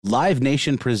Live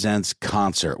Nation presents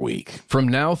Concert Week. From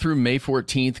now through May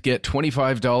 14th, get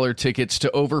 $25 tickets to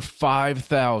over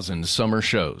 5,000 summer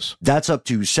shows. That's up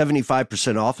to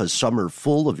 75% off a summer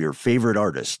full of your favorite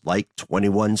artists like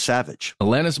 21 Savage,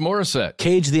 Alanis Morissette,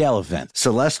 Cage the Elephant,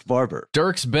 Celeste Barber,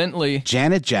 Dierks Bentley,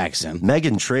 Janet Jackson,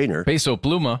 Meghan Trainor, Peso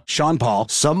Pluma, Sean Paul,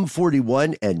 Sum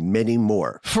 41, and many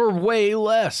more. for way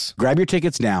less. Grab your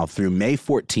tickets now through May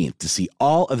 14th to see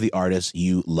all of the artists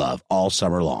you love all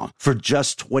summer long. For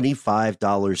just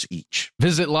 $25 each.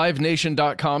 Visit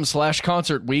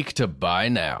livenation.com/concert week to buy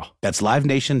now. That's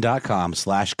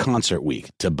livenation.com/concert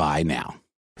week to buy now.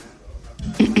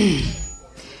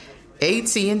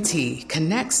 AT&T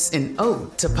connects an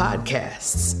ode to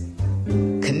podcasts.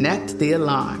 Connect the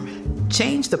alarm.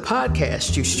 Change the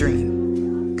podcast you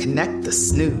stream. Connect the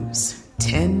snooze.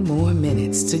 10 more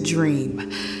minutes to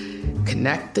dream.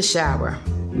 Connect the shower.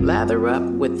 Lather up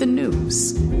with the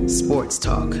news. Sports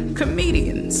talk,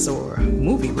 comedians, or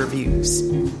movie reviews.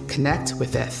 Connect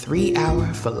with that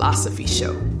 3-hour philosophy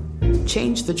show.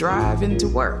 Change the drive into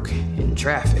work in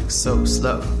traffic so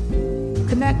slow.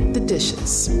 Connect the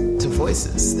dishes to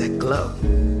voices that glow.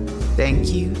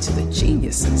 Thank you to the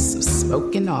geniuses of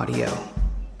spoken audio.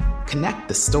 Connect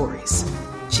the stories.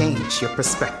 Change your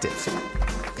perspective.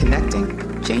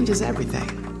 Connecting changes everything.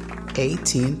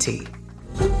 AT&T.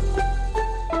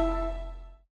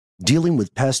 Dealing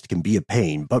with pests can be a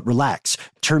pain, but relax.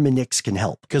 Terminix can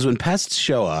help. Because when pests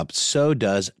show up, so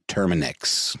does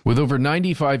Terminix. With over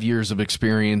 95 years of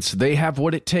experience, they have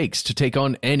what it takes to take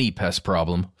on any pest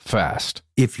problem fast.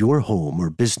 If your home or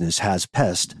business has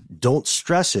pests, don't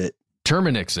stress it.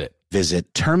 Terminix it.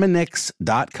 Visit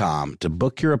Terminix.com to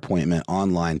book your appointment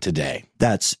online today.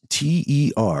 That's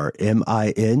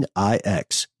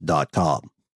TERMINIX.com.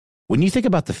 When you think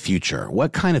about the future,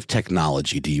 what kind of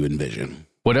technology do you envision?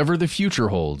 Whatever the future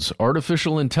holds,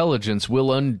 artificial intelligence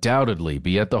will undoubtedly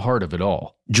be at the heart of it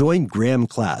all. Join Graham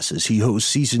Class as he hosts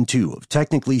Season 2 of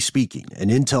Technically Speaking, an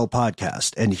Intel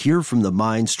podcast, and hear from the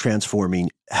minds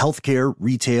transforming healthcare,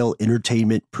 retail,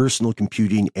 entertainment, personal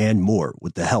computing, and more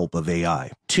with the help of AI.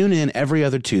 Tune in every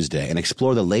other Tuesday and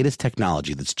explore the latest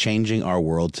technology that's changing our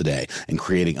world today and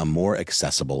creating a more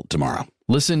accessible tomorrow.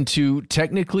 Listen to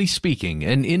Technically Speaking,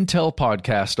 an Intel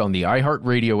podcast on the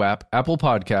iHeartRadio app, Apple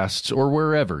Podcasts, or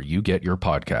wherever you get your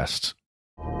podcasts.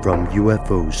 From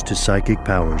UFOs to psychic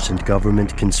powers and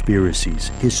government conspiracies,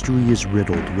 history is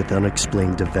riddled with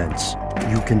unexplained events.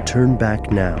 You can turn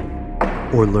back now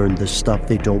or learn the stuff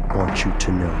they don't want you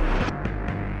to know.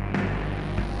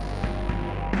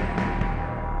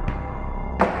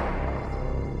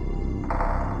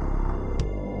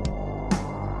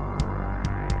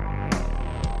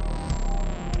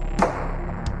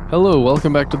 Hello,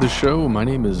 welcome back to the show. My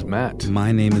name is Matt.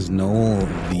 My name is Noel,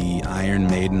 the Iron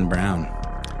Maiden Brown.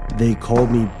 They call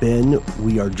me Ben.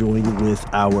 We are joined with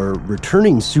our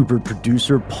returning super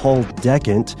producer, Paul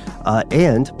Decant.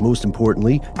 And most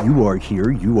importantly, you are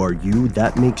here. You are you.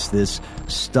 That makes this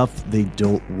stuff they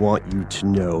don't want you to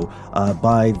know.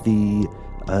 By the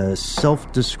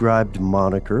self-described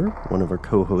moniker, one of our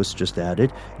co-hosts just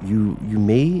added, you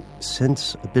may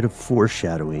sense a bit of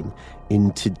foreshadowing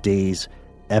in today's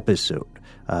episode.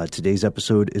 Today's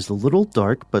episode is a little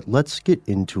dark, but let's get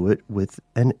into it with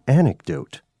an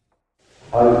anecdote.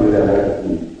 How do you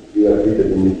are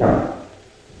treated in the camp?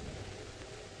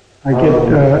 I get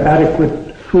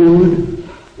adequate food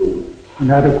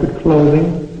and adequate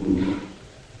clothing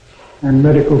and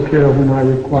medical care when I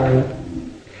require it.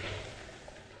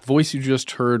 Voice you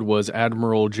just heard was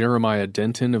Admiral Jeremiah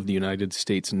Denton of the United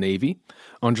States Navy.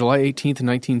 On July 18th,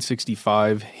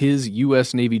 1965, his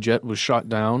U.S. Navy jet was shot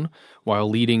down while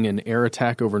leading an air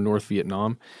attack over North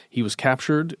Vietnam. He was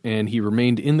captured, and he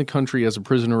remained in the country as a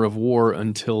prisoner of war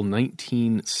until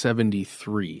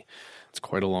 1973. It's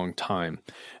quite a long time.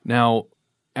 Now,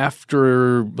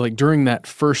 during that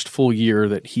first full year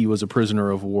that he was a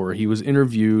prisoner of war, he was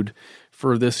interviewed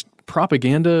for this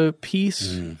propaganda piece,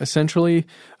 essentially,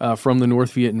 from the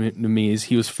North Vietnamese.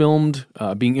 He was filmed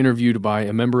being interviewed by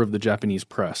a member of the Japanese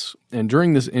press. And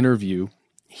during this interview,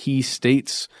 he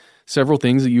states several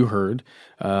things that you heard.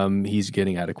 He's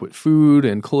getting adequate food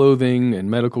and clothing and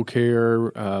medical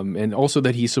care, and also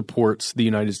that he supports the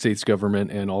United States government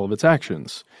and all of its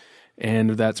actions.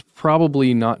 And that's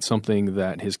probably not something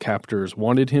that his captors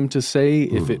wanted him to say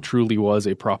if it truly was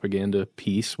a propaganda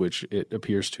piece, which it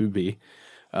appears to be.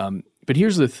 But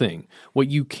here's the thing. What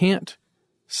you can't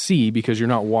see because you're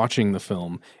not watching the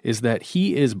film is that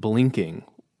he is blinking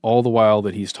all the while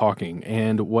that he's talking.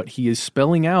 And what he is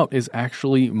spelling out is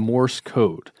actually Morse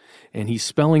code. And he's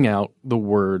spelling out the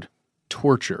word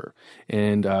torture.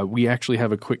 And we actually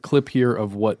have a quick clip here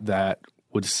of what that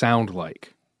would sound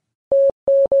like.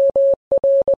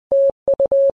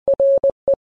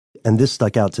 And this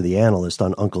stuck out to the analyst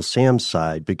on Uncle Sam's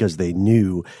side because they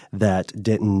knew that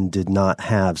Denton did not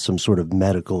have some sort of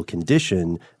medical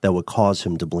condition that would cause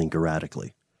him to blink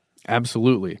erratically.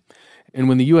 Absolutely. And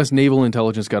when the U.S. Naval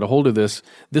Intelligence got a hold of this,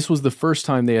 this was the first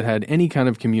time they had had any kind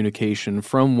of communication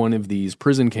from one of these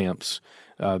prison camps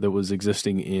that was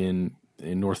existing in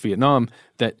North Vietnam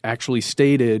that actually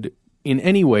stated in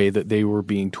any way that they were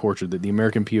being tortured, that the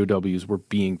American POWs were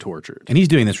being tortured. And he's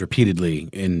doing this repeatedly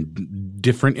in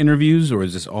different interviews, or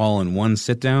is this all in one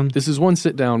sit-down? This is one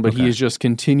sit-down, but he is just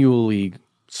continually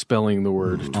spelling the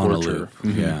word torture.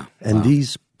 Yeah. And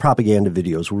these propaganda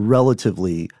videos were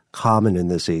relatively common in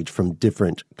this age from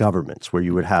different governments, where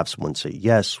you would have someone say,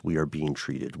 yes, we are being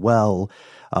treated well,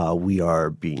 we are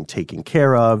being taken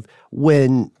care of,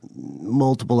 when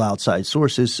multiple outside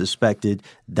sources suspected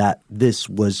that this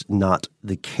was not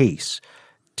the case.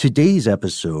 Today's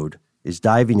episode is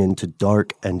diving into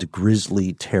dark and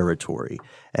grisly territory.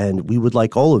 And we would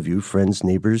like all of you, friends,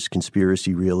 neighbors,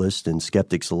 conspiracy realists, and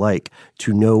skeptics alike,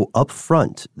 to know up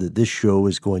front that this show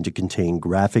is going to contain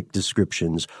graphic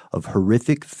descriptions of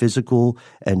horrific physical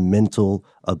and mental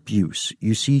abuse.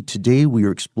 You see, today we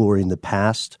are exploring the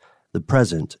past, the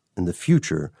present, and the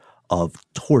future of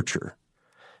torture.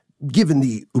 Given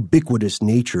the ubiquitous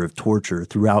nature of torture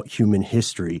throughout human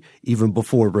history, even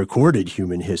before recorded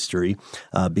human history,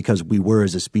 because we were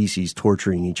as a species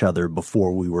torturing each other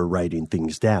before we were writing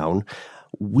things down,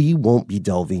 we won't be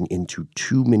delving into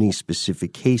too many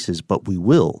specific cases, but we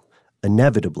will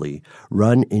inevitably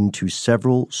run into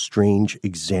several strange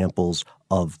examples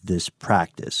of this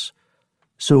practice.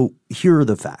 So here are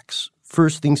the facts.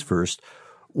 First things first,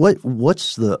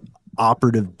 what's the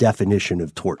operative definition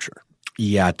of torture?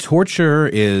 Yeah, torture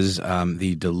is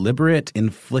the deliberate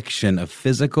infliction of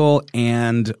physical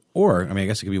or I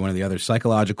guess it could be one of the other,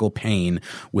 psychological pain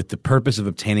with the purpose of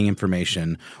obtaining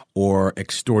information or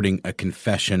extorting a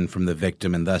confession from the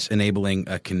victim and thus enabling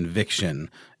a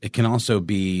conviction. It can also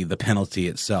be the penalty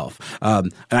itself.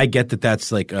 And I get that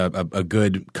that's like a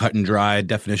good cut and dry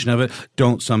definition of it.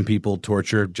 Don't some people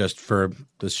torture just for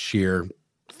the sheer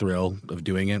thrill of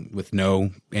doing it with no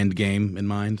end game in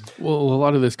mind? Well, a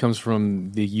lot of this comes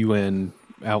from the UN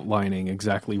outlining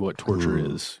exactly what torture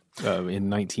is in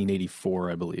 1984,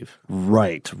 I believe.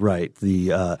 Right. The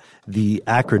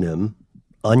acronym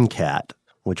UNCAT,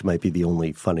 which might be the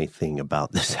only funny thing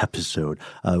about this episode,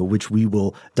 which we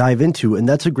will dive into. And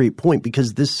that's a great point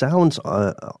because this sounds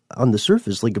on the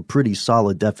surface like a pretty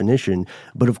solid definition,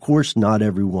 but of course not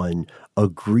everyone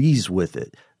agrees with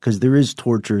it. Because there is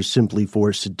torture simply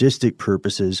for sadistic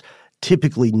purposes,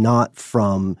 typically not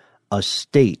from a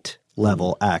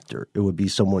state-level actor. It would be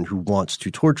someone who wants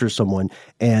to torture someone,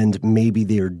 and maybe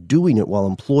they are doing it while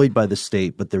employed by the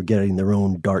state, but they're getting their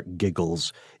own dark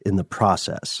giggles in the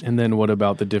process. And then what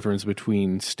about the difference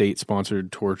between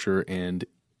state-sponsored torture and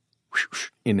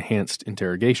enhanced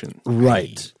interrogation?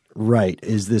 Right.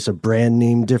 Is this a brand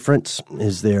name difference?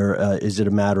 Is it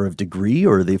a matter of degree,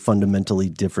 or are they fundamentally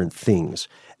different things?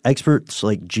 Experts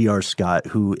like G.R. Scott,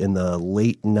 who in the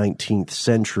late 19th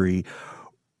century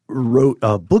wrote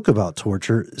a book about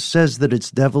torture, says that it's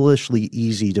devilishly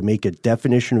easy to make a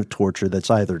definition of torture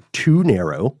that's either too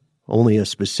narrow, only a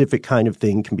specific kind of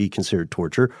thing can be considered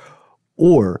torture,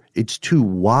 or it's too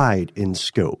wide in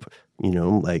scope.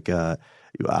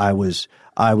 I was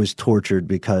tortured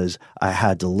because I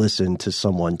had to listen to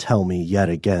someone tell me yet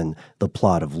again the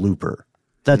plot of Looper.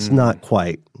 That's not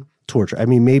quite torture. I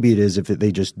mean, maybe it is if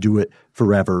they just do it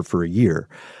forever for a year.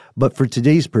 But for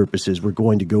today's purposes, we're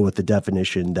going to go with the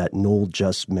definition that Noel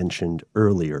just mentioned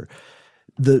earlier.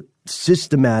 The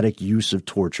systematic use of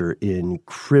torture in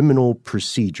criminal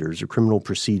procedures or criminal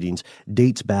proceedings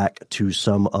dates back to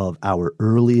some of our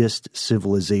earliest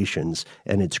civilizations,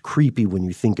 and it's creepy when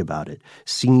you think about it.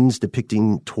 Scenes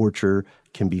depicting torture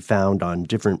can be found on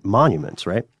different monuments,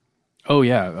 right? Oh,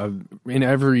 yeah. In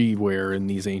everywhere in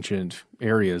these ancient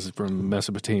areas, from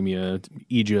Mesopotamia,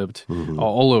 Egypt,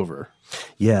 all over.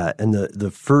 Yeah, and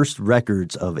the first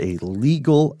records of a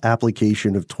legal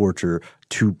application of torture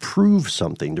to prove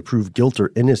something, to prove guilt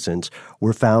or innocence,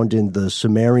 were found in the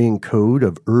Sumerian Code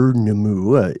of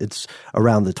Ur-Nummu. It's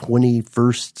around the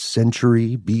 21st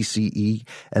century BCE,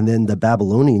 and then the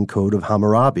Babylonian Code of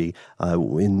Hammurabi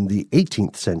in the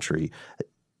 18th century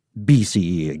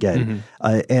BCE again.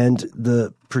 And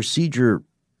the procedure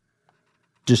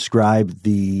described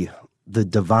the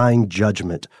divine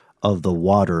judgment of the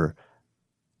water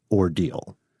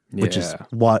ordeal, which is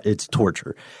what it's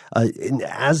torture. And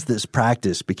as this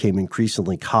practice became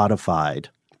increasingly codified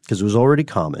because it was already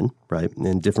common, right,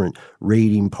 in different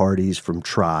raiding parties from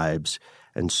tribes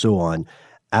and so on.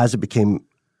 As it became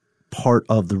part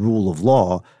of the rule of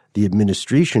law, the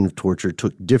administration of torture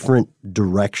took different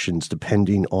directions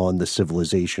depending on the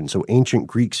civilization. So ancient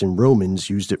Greeks and Romans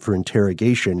used it for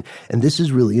interrogation. And this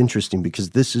is really interesting because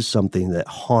this is something that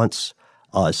haunts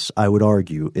us, I would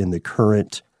argue, in the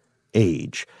current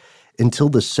age. Until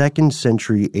the 2nd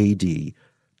century AD,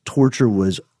 torture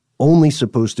was only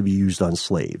supposed to be used on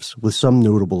slaves, with some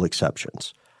notable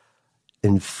exceptions.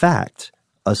 In fact,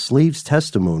 a slave's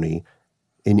testimony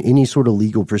in any sort of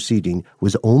legal proceeding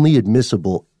was only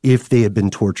admissible if they had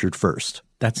been tortured first.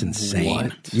 That's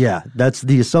insane. Yeah, that's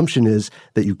the assumption is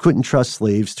that you couldn't trust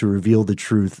slaves to reveal the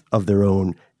truth of their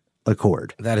own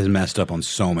accord. That is messed up on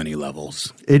so many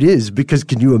levels. It is, because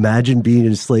can you imagine being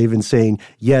a slave and saying,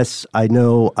 yes, I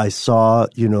know, I saw,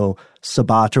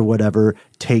 Sabat or whatever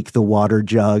take the water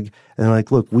jug. And they're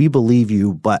like, look, we believe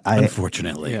you, but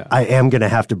Unfortunately. I am going to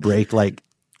have to break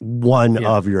one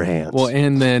of your hands. Well,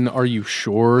 and then are you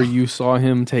sure you saw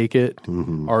him take it?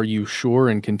 Mm-hmm. Are you sure,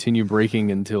 and continue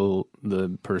breaking until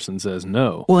the person says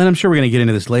no? Well, and I'm sure we're going to get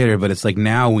into this later, but it's like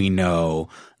now we know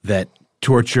that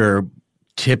torture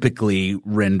typically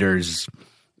renders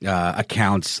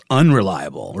accounts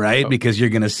unreliable, right? Because you're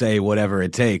going to say whatever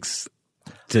it takes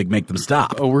to make them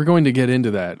stop. Oh, we're going to get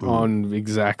into that on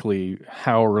exactly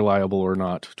how reliable or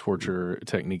not torture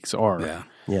techniques are. Yeah.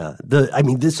 Yeah.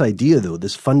 This idea, though,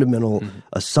 this fundamental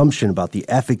assumption about the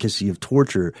efficacy of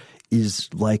torture is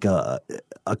like a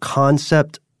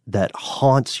concept that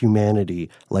haunts humanity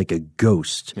like a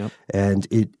ghost. Yep.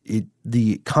 And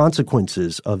the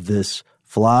consequences of this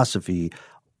philosophy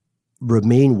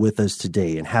remain with us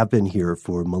today and have been here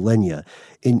for millennia.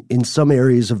 In some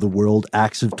areas of the world,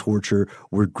 acts of torture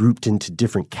were grouped into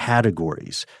different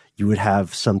categories. You would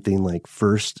have something like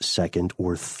 1st, 2nd,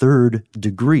 or 3rd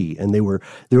degree, and they were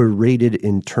rated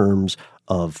in terms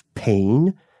of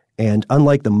pain. And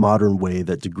unlike the modern way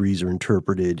that degrees are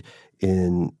interpreted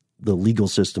in the legal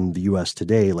system of the U.S.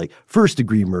 today, like 1st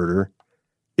degree murder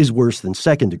is worse than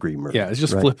 2nd degree murder. Yeah, it's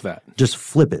just right? flip that. Just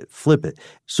flip it.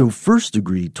 So 1st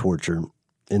degree torture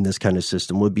in this kind of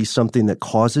system would be something that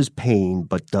causes pain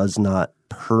but does not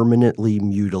permanently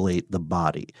mutilate the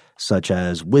body, such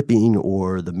as whipping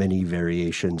or the many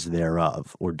variations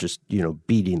thereof, or just,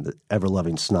 beating the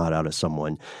ever-loving snot out of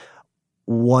someone.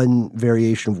 One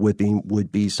variation of whipping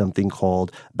would be something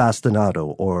called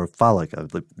bastonado or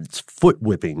falaka. It's foot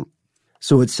whipping.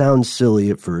 So it sounds silly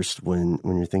at first when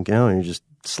you're thinking, oh, you're just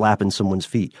slapping someone's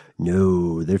feet.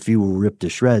 No, their feet were ripped to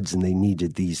shreds and they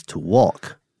needed these to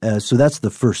walk. So that's the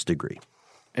 1st degree.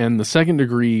 And the 2nd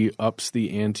degree ups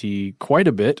the ante quite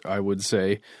a bit, I would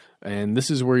say. And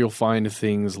this is where you'll find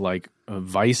things like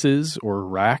vices or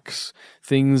racks,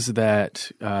 things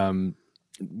that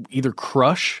either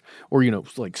crush or,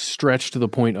 like stretch to the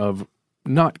point of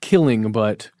not killing,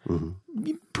 but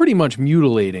pretty much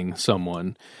mutilating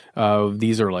someone.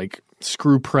 These are like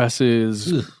screw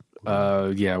presses,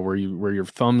 where your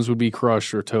thumbs would be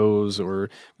crushed or toes or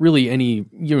really any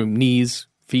knees,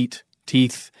 feet,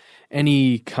 teeth,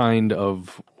 any kind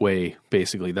of way,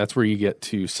 basically. That's where you get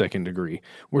to 2nd degree,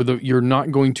 where you're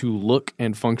not going to look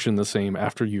and function the same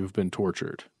after you've been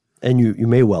tortured. And you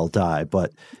may well die,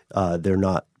 but they're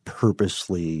not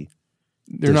purposely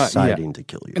deciding to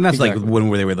kill you. And that's like when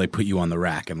where they would like put you on the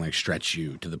rack and like stretch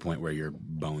you to the point where your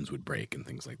bones would break and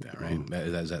things like that, right?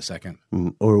 Is that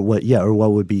 2nd? Or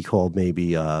what would be called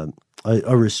maybe a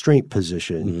restraint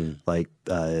position, like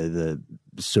the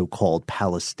so-called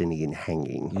Palestinian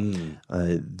hanging.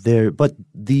 But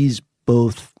these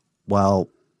both, while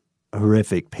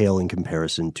horrific, pale in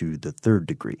comparison to the 3rd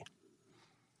degree.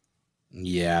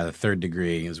 Yeah, the 3rd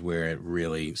degree is where it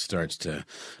really starts to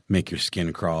make your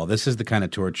skin crawl. This is the kind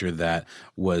of torture that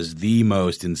was the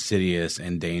most insidious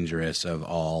and dangerous of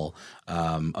all,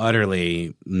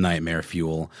 utterly nightmare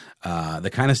fuel. The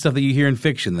kind of stuff that you hear in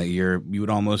fiction that you would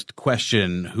almost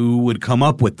question who would come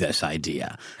up with this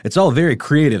idea. It's all very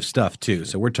creative stuff too.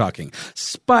 So we're talking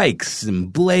spikes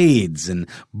and blades and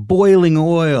boiling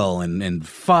oil and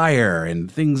fire and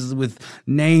things with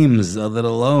names that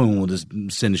alone will just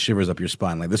send shivers up your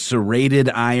spine, like the serrated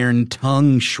iron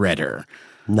tongue shredder.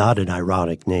 Not an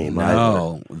ironic name either.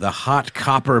 No, the hot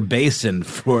copper basin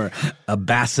for a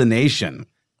bassination.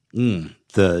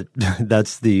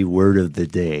 That's the word of the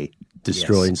day,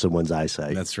 destroying someone's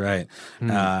eyesight. That's right.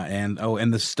 And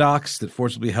the stocks that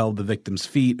forcibly held the victim's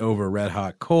feet over red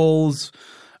hot coals.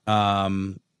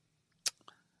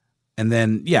 And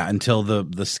then, until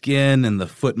the skin and the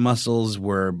foot muscles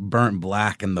were burnt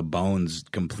black and the bones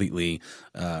completely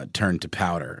turned to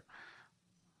powder.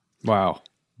 Wow.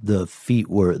 the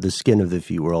skin of the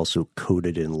feet were also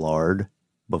coated in lard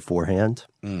beforehand,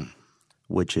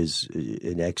 which is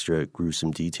an extra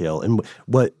gruesome detail. And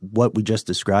what we just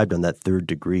described on that third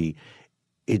degree,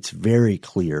 it's very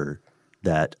clear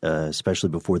that, especially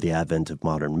before the advent of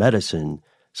modern medicine,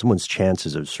 someone's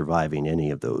chances of surviving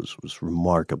any of those was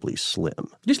remarkably slim.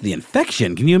 Just the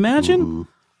infection. Can you imagine?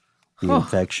 The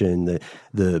infection,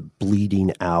 the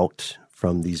bleeding out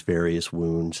from these various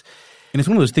wounds. And it's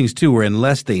one of those things, too, where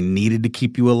unless they needed to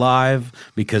keep you alive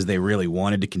because they really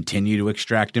wanted to continue to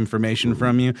extract information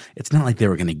from you, it's not like they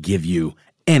were going to give you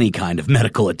any kind of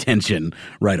medical attention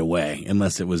right away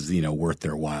unless it was, worth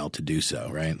their while to do so,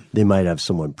 right? They might have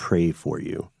someone pray for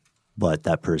you, but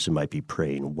that person might be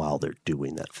praying while they're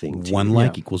doing that thing to One you.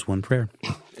 like equals one prayer.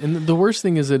 And the worst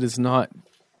thing is that it's not,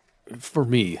 for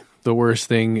me, the worst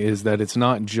thing is that it's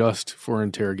not just for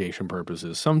interrogation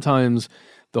purposes. Sometimes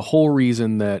the whole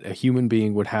reason that a human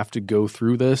being would have to go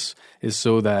through this is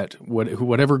so that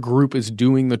whatever group is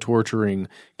doing the torturing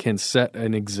can set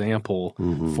an example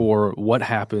for what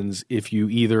happens if you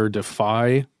either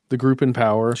defy the group in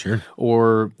power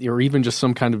or even just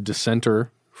some kind of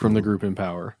dissenter from the group in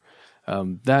power.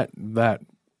 That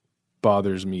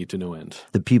bothers me to no end.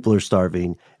 The people are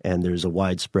starving and there's a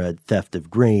widespread theft of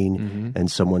grain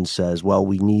and someone says, well,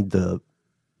 we need the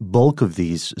bulk of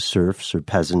these serfs or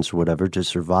peasants or whatever to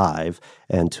survive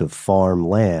and to farm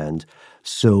land,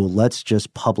 so let's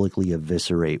just publicly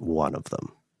eviscerate one of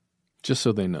them. Just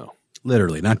so they know.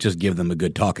 Literally, not just give them a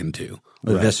good talking to.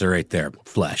 Eviscerate their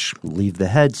flesh. Leave the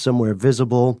head somewhere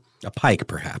visible. A pike,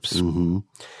 perhaps. And,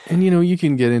 you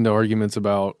can get into arguments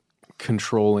about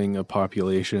controlling a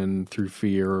population through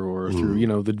fear or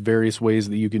through, the various ways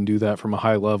that you can do that from a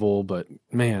high level. But,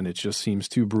 man, it just seems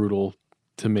too brutal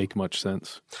to make much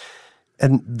sense.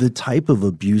 And the type of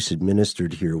abuse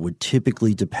administered here would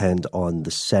typically depend on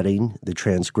the setting, the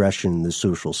transgression, the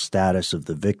social status of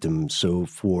the victim. So,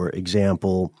 for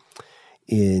example,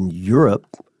 in Europe,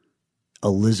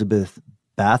 Elizabeth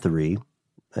Bathory,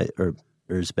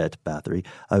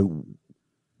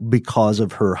 because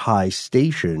of her high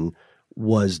station,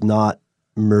 was not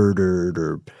murdered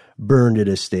or burned at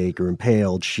a stake or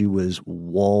impaled. She was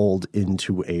walled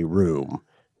into a room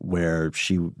where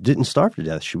she didn't starve to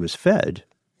death. She was fed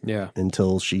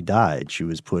until she died. She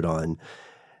was put on,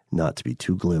 not to be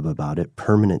too glib about it,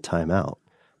 permanent timeout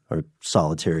or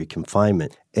solitary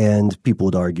confinement. And people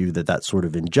would argue that that sort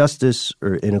of injustice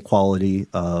or inequality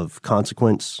of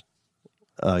consequence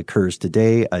occurs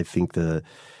today. I think that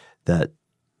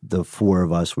the four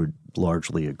of us would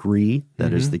largely agree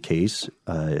that is the case,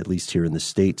 at least here in the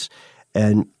States.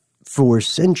 And for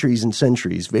centuries and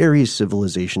centuries, various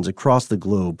civilizations across the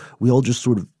globe, we all just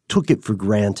sort of took it for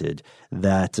granted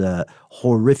that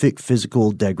horrific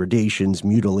physical degradations,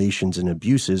 mutilations, and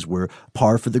abuses were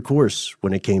par for the course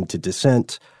when it came to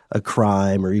dissent, a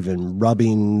crime, or even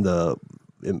rubbing the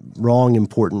wrong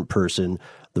important person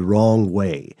the wrong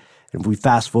way. And if we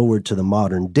fast forward to the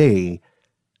modern day,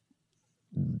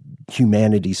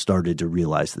 humanity started to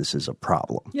realize this is a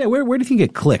problem. Yeah, where do you think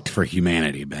it clicked for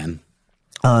humanity, Ben?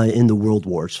 In the World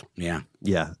Wars. Yeah,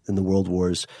 in the World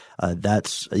Wars.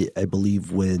 That's, I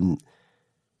believe, when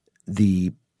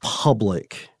the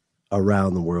public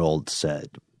around the world said,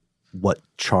 what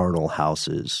charnel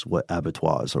houses, what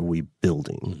abattoirs are we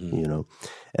building,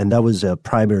 And that was a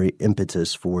primary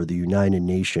impetus for the United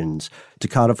Nations to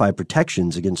codify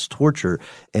protections against torture.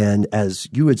 And as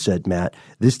you had said, Matt,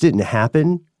 this didn't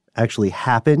actually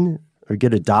happen or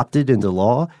get adopted into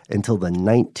law until the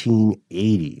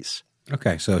 1980s.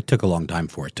 Okay, so it took a long time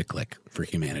for it to click for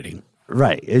humanity.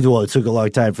 Right. It took a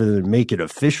long time for them to make it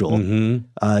official. And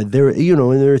there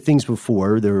are things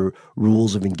before. There are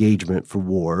rules of engagement for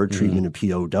war, treatment of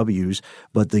POWs,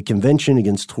 but the Convention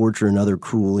Against Torture and Other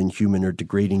Cruel, Inhuman, or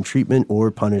Degrading Treatment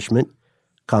or Punishment,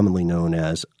 commonly known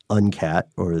as UNCAT,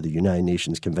 or the United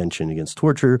Nations Convention Against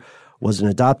Torture,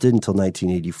 wasn't adopted until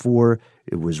 1984.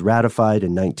 It was ratified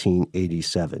in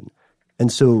 1987. And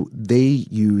so they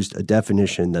used a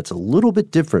definition that's a little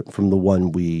bit different from the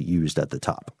one we used at the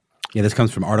top. Yeah, this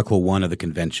comes from Article 1 of the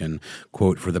Convention.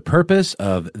 Quote, for the purpose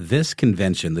of this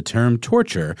convention, the term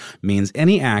torture means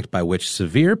any act by which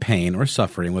severe pain or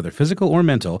suffering, whether physical or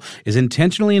mental, is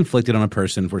intentionally inflicted on a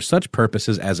person for such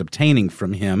purposes as obtaining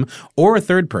from him or a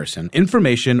third person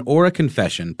information or a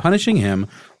confession, punishing him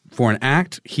for an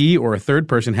act he or a third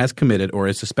person has committed or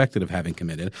is suspected of having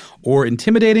committed, or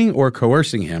intimidating or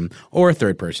coercing him or a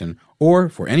third person, or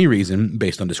for any reason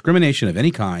based on discrimination of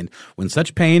any kind when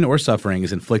such pain or suffering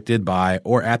is inflicted by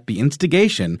or at the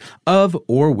instigation of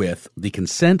or with the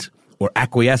consent or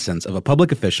acquiescence of a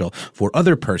public official for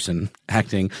other person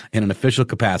acting in an official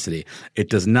capacity. It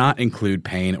does not include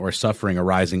pain or suffering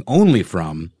arising only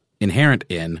from, inherent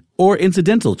in, or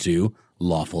incidental to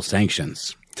lawful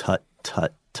sanctions. Tut,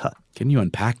 tut, tut. Can you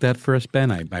unpack that for us, Ben?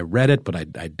 I read it, but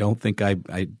I don't think I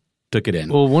took it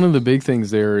in. Well, one of the big things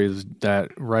there is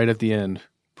that right at the end,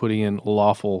 putting in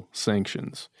lawful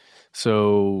sanctions.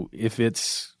 So if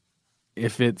it's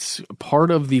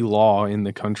part of the law in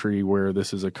the country where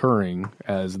this is occurring,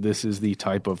 as this is the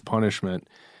type of punishment,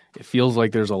 it feels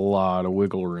like there's a lot of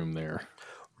wiggle room there.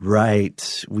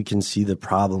 Right. We can see the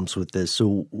problems with this.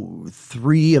 So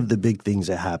 3 of the big things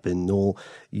that happen, Noel,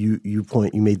 you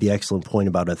made the excellent point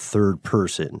about a third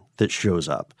person that shows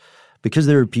up. Because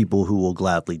there are people who will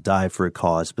gladly die for a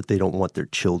cause, but they don't want their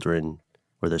children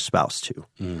or their spouse to.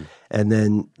 And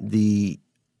then the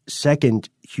second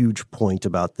huge point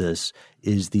about this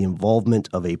is the involvement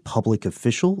of a public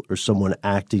official or someone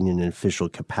acting in an official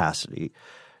capacity.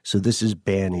 So this is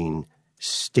banning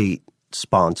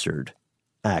state-sponsored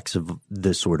acts of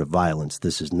this sort of violence.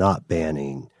 This is not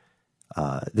banning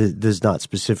this is not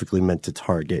specifically meant to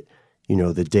target,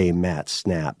 the day Matt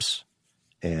snaps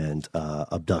and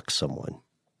abducts someone.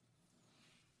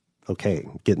 Okay,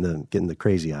 getting the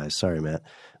crazy eyes. Sorry, Matt.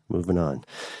 Moving on.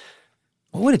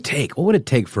 What would it take? What would it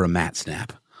take for a Matt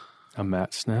snap? A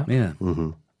Matt snap? Yeah.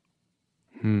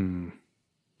 You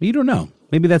don't know.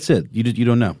 Maybe that's it. You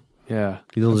don't know. Yeah.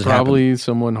 It'll just probably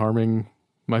someone harming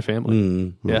my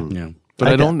family. Yeah. But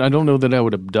I don't know that I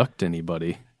would abduct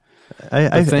anybody.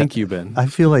 Thank you, Ben. I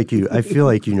feel like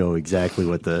you know exactly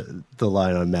what the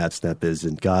line on Matt snap is,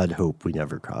 and God hope we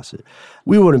never cross it.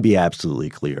 We want to be absolutely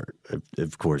clear.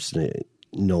 Of course,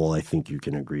 Noel, I think you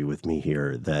can agree with me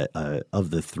here that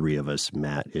of the 3 of us,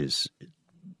 Matt is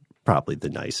probably the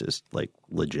nicest, like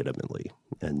legitimately,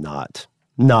 and not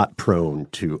prone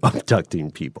to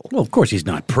abducting people. Well, of course he's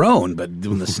not prone, but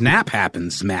when the snap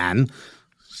happens, man,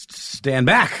 stand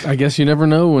back. I guess you never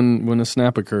know when a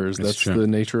snap occurs. That's the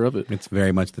nature of it. It's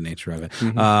very much the nature of it.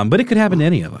 But it could happen to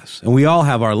any of us. And we all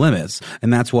have our limits.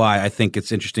 And that's why I think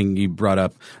it's interesting you brought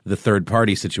up the third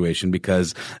party situation,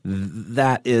 because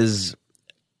that is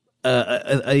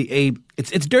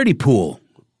it's dirty pool,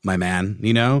 my man,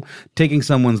 taking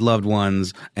someone's loved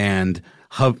ones and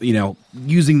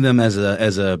using them as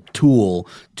a tool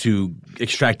to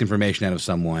extract information out of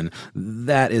someone.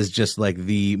 That is just like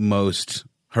the most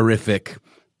horrific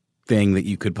thing that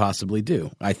you could possibly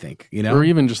do, I think, or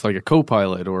even just like a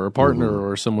co-pilot or a partner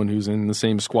or someone who's in the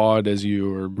same squad as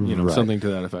you, or right. something to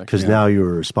that effect. Because now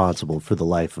you're responsible for the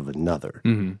life of another.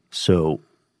 So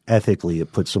ethically,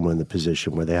 it puts someone in the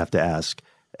position where they have to ask,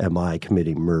 am I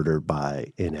committing murder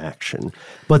by inaction?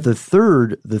 But the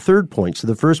third point, so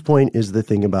the first point is the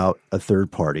thing about a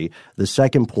third party. The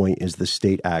second point is the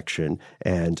state action.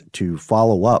 And to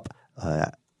follow up,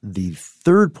 the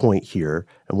third point here,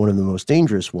 and one of the most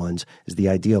dangerous ones, is the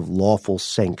idea of lawful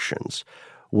sanctions.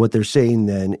 What they're saying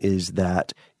then is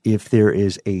that if there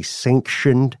is a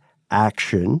sanctioned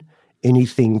action,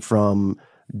 anything from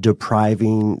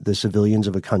depriving the civilians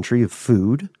of a country of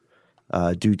food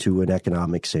due to an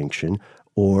economic sanction,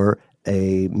 or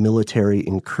a military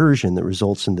incursion that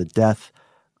results in the death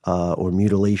or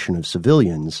mutilation of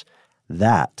civilians,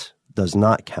 that does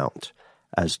not count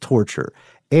as torture.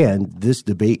 And this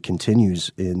debate continues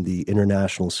in the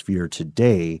international sphere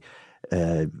today.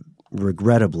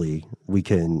 Regrettably, we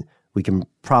can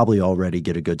probably already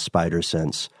get a good spider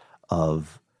sense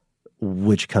of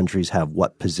which countries have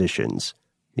what positions.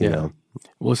 You know?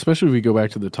 Well, especially if we go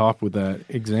back to the top with that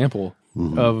example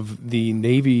of the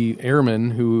Navy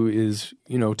airman who is,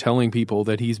 telling people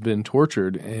that he's been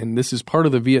tortured. And this is part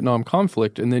of the Vietnam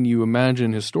conflict. And then you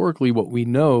imagine historically what we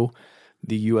know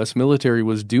the U.S. military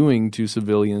was doing to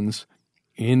civilians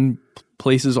in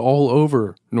places all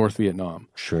over North Vietnam.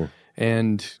 Sure.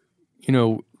 And,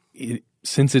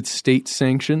 since it's state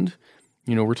sanctioned,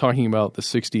 we're talking about the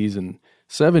 60s and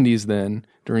 70s then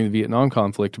during the Vietnam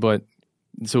conflict, but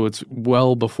so it's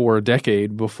well before a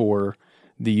decade before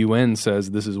the UN says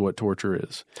this is what torture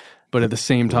is. But at the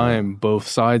same time, both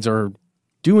sides are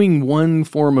doing one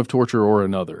form of torture or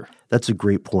another. That's a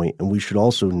great point. And we should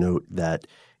also note that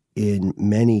in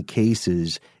many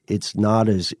cases, it's not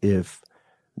as if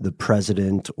the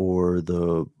president or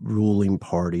the ruling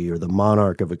party or the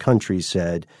monarch of a country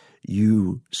said,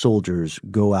 you soldiers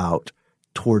go out,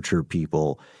 torture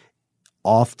people.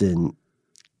 Often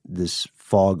this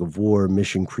fog of war,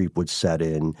 mission creep would set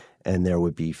in, and there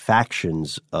would be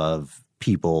factions of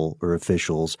people or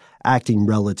officials acting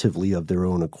relatively of their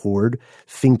own accord,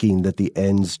 thinking that the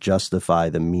ends justify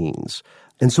the means.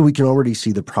 And so we can already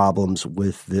see the problems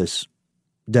with this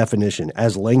definition,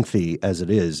 as lengthy as it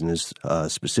is and as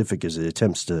specific as it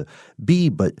attempts to be,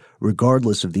 but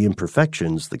regardless of the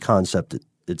imperfections, the concept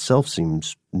itself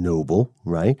seems noble,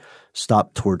 right?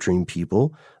 Stop torturing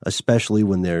people, especially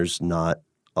when there's not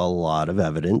a lot of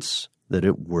evidence that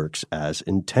it works as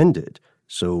intended.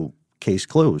 So, case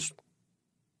closed,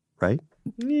 right?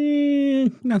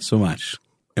 Not so much.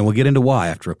 And we'll get into why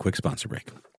after a quick sponsor break.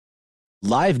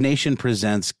 Live Nation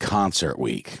presents Concert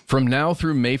Week. From now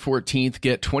through May 14th,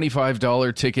 get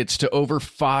 $25 tickets to over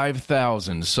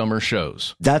 5,000 summer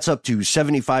shows. That's up to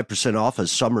 75% off a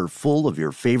summer full of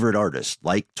your favorite artists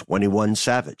like 21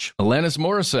 Savage, Alanis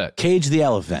Morissette, Cage the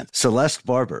Elephant, Celeste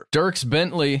Barber, Dierks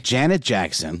Bentley, Janet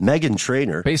Jackson, Meghan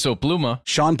Trainor, Peso Pluma,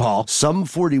 Sean Paul, Sum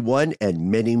 41, and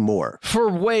many more. for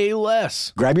way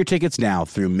less. Grab your tickets now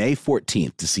through May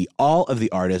 14th to see all of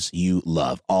the artists you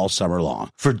love all summer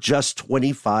long. For just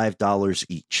 $25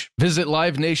 each. Visit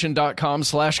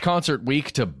livenation.com/Concert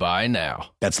Week to buy now.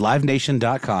 That's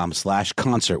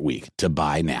livenation.com/Concert Week to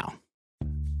buy now.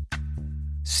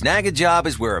 Snag a Job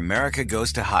is where America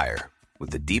goes to hire, with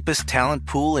the deepest talent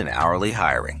pool in hourly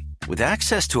hiring. With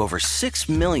access to over 6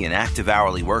 million active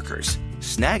hourly workers,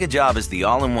 Snag a Job is the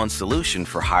all-in-one solution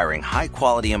for hiring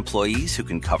high-quality employees who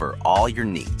can cover all your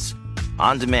needs.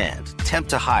 On demand, temp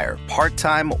to hire,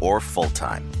 part-time or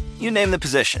full-time. You name the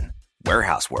position.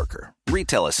 Warehouse worker,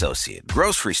 retail associate,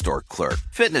 grocery store clerk,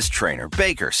 fitness trainer,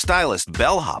 baker, stylist,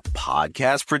 bellhop,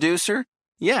 podcast producer.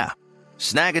 Yeah,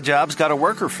 Snag a Job's got a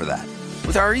worker for that.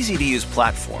 With our easy-to-use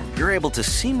platform, you're able to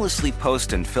seamlessly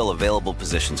post and fill available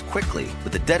positions quickly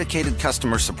with a dedicated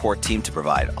customer support team to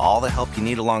provide all the help you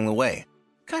need along the way.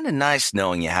 Kind of nice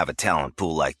knowing you have a talent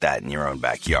pool like that in your own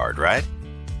backyard, right?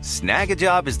 Snag a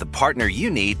Job is the partner you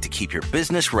need to keep your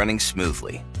business running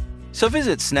smoothly. So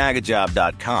visit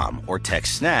snagajob.com or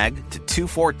text snag to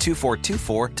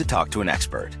 242424 to talk to an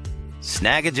expert.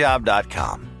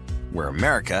 Snagajob.com, where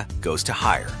America goes to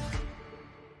hire.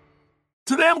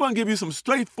 Today I'm going to give you some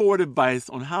straightforward advice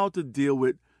on how to deal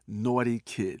with naughty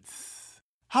kids.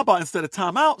 How about instead of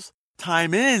timeouts,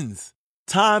 time-ins?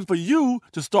 Time for you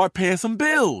to start paying some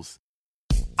bills.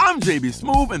 I'm JB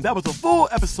Smoove, and that was a full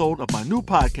episode of my new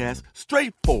podcast,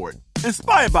 Straightforward,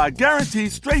 inspired by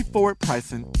guaranteed straightforward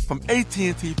pricing from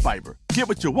AT&T Fiber. Get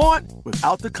what you want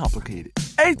without the complicated.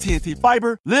 AT&T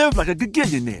Fiber, live like a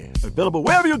gigillionaire. Available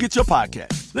wherever you get your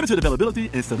podcast. Limited availability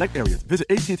in select areas. Visit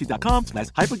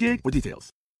AT&T.com/hypergig for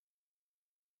details.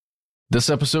 This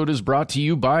episode is brought to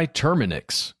you by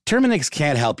Terminix. Terminix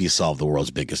can't help you solve the world's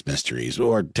biggest mysteries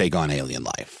or take on alien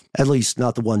life. At least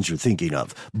not the ones you're thinking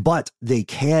of. But they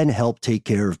can help take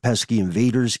care of pesky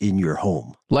invaders in your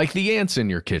home. Like the ants in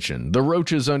your kitchen, the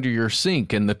roaches under your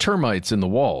sink, and the termites in the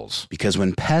walls. Because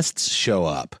when pests show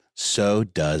up, so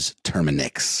does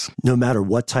Terminix. No matter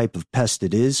what type of pest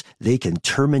it is, they can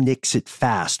Terminix it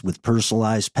fast with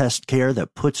personalized pest care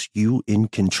that puts you in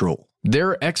control.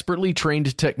 Their expertly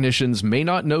trained technicians may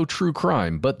not know true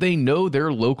crime, but they know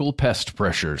their local pest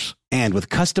pressures. And with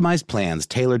customized plans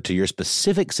tailored to your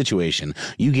specific situation,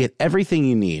 you get everything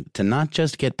you need to not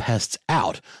just get pests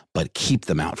out, but keep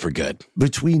them out for good.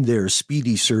 Between their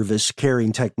speedy service,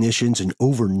 caring technicians, and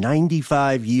over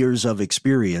 95 years of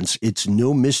experience, it's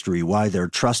no mystery why they're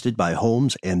trusted by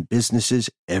homes and businesses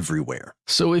everywhere.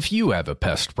 So if you have a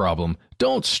pest problem,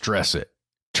 don't stress it.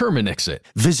 Terminix it.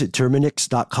 Visit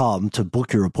Terminix.com to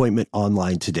book your appointment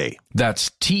online today. That's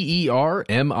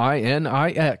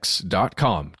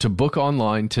TERMINIX.com to book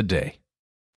online today.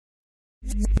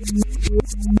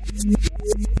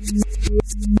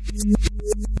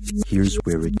 Here's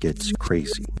where it gets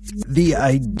crazy. The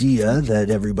idea that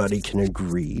everybody can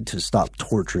agree to stop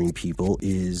torturing people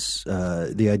is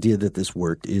the idea that this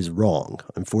worked is wrong.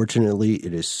 Unfortunately,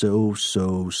 it is so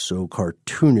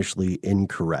cartoonishly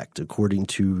incorrect. According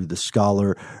to the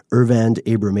scholar Ervand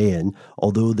Abramian,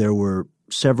 although there were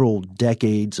several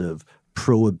decades of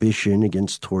prohibition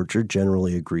against torture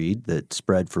generally agreed that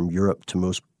spread from Europe to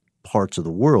most parts of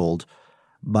the world,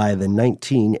 by the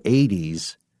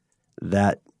 1980s,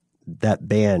 that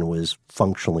ban was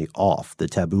functionally off. The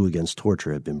taboo against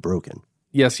torture had been broken.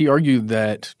 Yes, he argued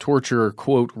that torture,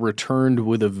 quote, returned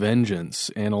with a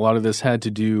vengeance. And a lot of this had to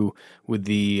do with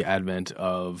the advent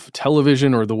of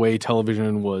television, or the way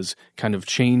television was kind of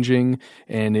changing.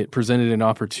 And it presented an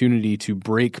opportunity to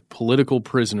break political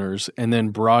prisoners and then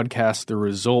broadcast the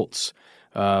results.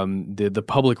 The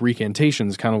public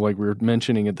recantations, kind of like we were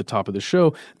mentioning at the top of the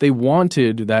show, they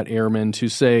wanted that airman to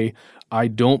say, I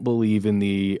don't believe in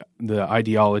the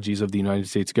ideologies of the United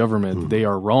States government. They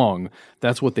are wrong.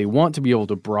 That's what they want to be able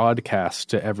to broadcast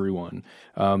to everyone.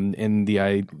 And the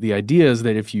idea is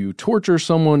that if you torture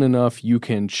someone enough, you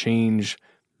can change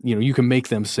you can make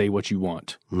them say what you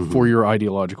want for your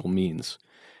ideological means.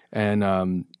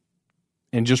 And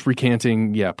just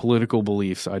recanting, political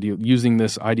beliefs, using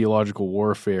this ideological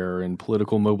warfare and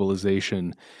political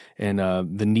mobilization and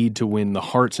the need to win the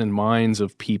hearts and minds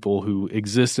of people who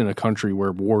exist in a country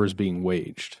where war is being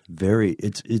waged.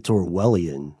 It's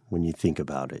Orwellian when you think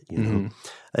about it, you know.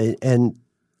 And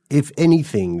if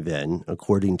anything, then,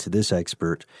 according to this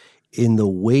expert, in the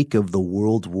wake of the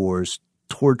world wars,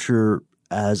 torture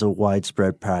as a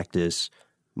widespread practice,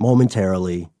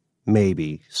 momentarily,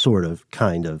 maybe, sort of,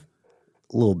 kind of,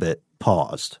 a little bit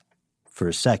paused for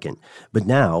a second. But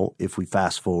now, if we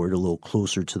fast forward a little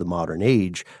closer to the modern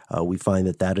age, we find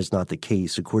that is not the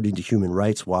case. According to Human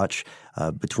Rights Watch,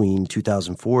 between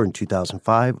 2004 and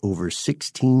 2005, over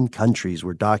 16 countries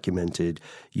were documented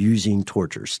using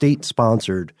torture,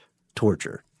 state-sponsored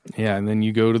torture. Yeah, and then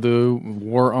you go to the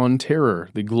war on terror,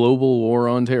 the global war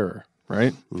on terror,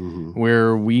 right?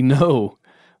 Where we know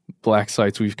black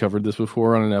sites, we've covered this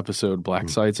before on an episode, black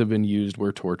sites have been used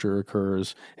where torture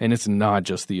occurs, and it's not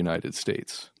just the United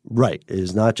States. Right.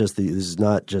 This is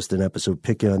not just an episode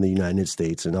picking on the United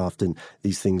States, and often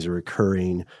these things are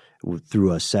occurring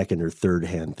through a second or third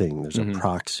hand thing. There's a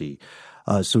proxy.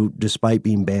 So despite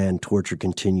being banned, torture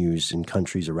continues in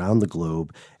countries around the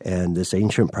globe, and this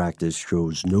ancient practice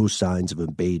shows no signs of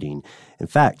abating. In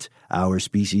fact, our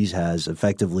species has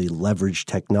effectively leveraged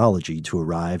technology to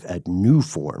arrive at new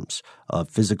forms of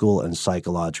physical and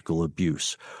psychological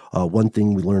abuse. One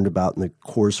thing we learned about in the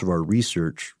course of our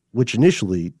research, which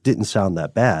initially didn't sound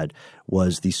that bad,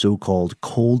 was the so-called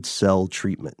cold cell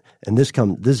treatment. And this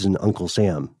is an Uncle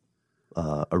Sam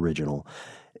original.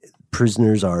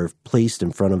 Prisoners are placed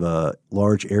in front of a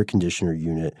large air conditioner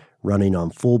unit running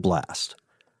on full blast.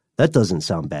 That doesn't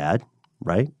sound bad,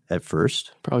 right, at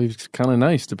first? Probably kind of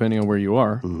nice, depending on where you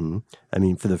are. I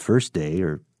mean, for the first day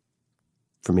or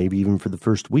for maybe even for the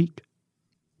first week.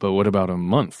 But what about a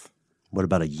month? What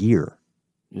about a year?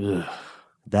 Ugh.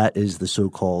 That is the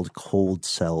so-called cold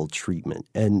cell treatment.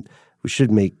 And we should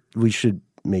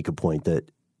make a point that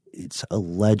it's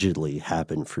allegedly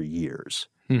happened for years.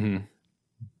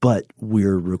 But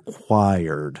we're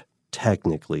required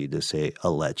technically to say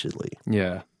allegedly.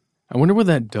 Yeah. I wonder what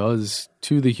that does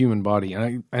to the human body.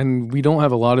 And we don't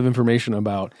have a lot of information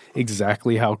about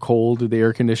exactly how cold the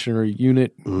air conditioner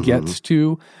unit gets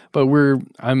to, but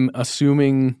I'm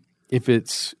assuming if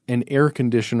it's an air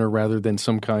conditioner rather than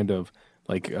some kind of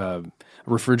like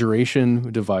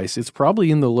refrigeration device, it's probably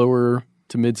in the lower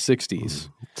to mid 60s.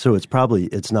 So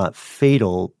it's not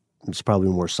fatal. It's probably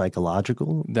more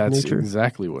psychological. That's nature.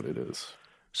 Exactly what it is.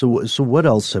 So what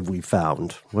else have we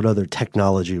found? What other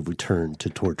technology have we turned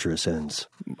to torturous ends?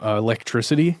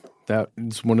 Electricity. That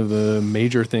is one of the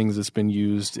major things that's been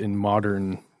used in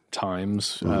modern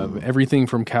times. Everything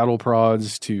from cattle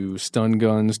prods to stun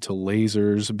guns to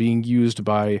lasers being used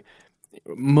by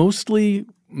mostly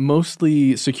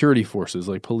security forces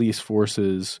like police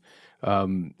forces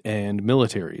and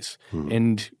militaries.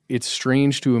 And it's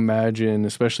strange to imagine,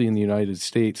 especially in the United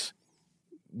States,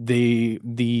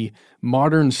 the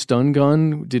modern stun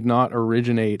gun did not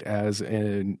originate as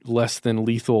a less than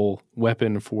lethal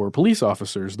weapon for police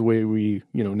officers the way we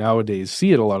nowadays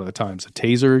see it a lot of the times. A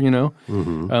taser,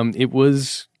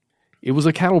 it was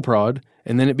a cattle prod,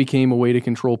 and then it became a way to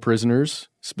control prisoners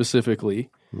specifically,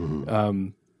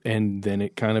 and then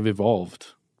it kind of evolved.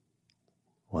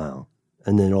 Wow.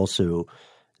 And then also,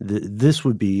 this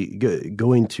would be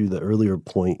going to the earlier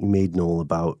point you made, Noel,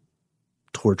 about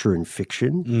torture in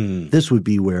fiction. This would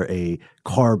be where a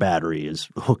car battery is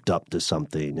hooked up to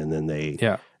something, and then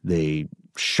they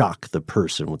shock the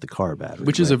person with the car battery,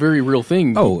 which is a very real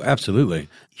thing. Oh, absolutely.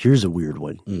 Here's a weird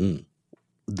one: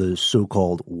 the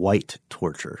so-called white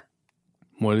torture.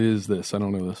 What is this? I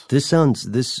don't know this.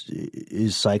 This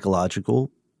is psychological,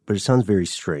 but it sounds very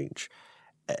strange.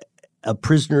 A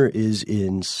prisoner is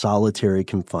in solitary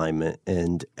confinement,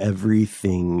 and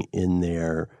everything in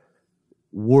their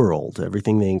world,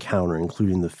 everything they encounter,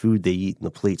 including the food they eat and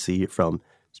the plates they eat from,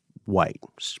 is white,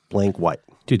 blank white.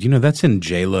 Dude, that's in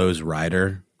J-Lo's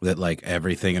rider, that like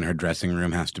everything in her dressing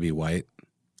room has to be white.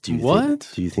 Do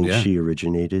you think she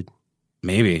originated?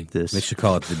 Maybe. This? They should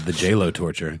call it the J-Lo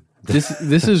torture. This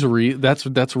is real.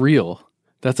 That's real.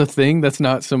 That's a thing. That's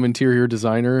not some interior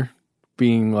designer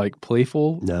being like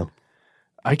playful. No.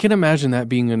 I can imagine that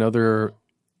being another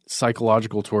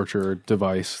psychological torture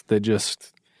device that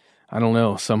just, I don't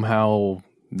know, somehow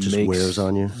just wears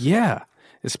on you. Yeah.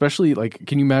 Especially like,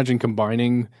 can you imagine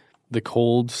combining the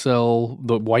cold cell,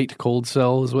 the white cold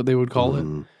cell is what they would call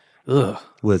it? Ugh.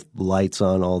 With lights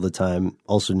on all the time.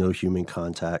 Also no human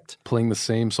contact. Playing the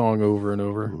same song over and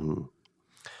over.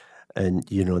 And,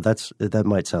 that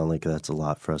might sound like that's a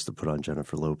lot for us to put on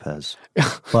Jennifer Lopez.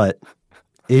 But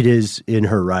it is in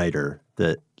her rider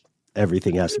that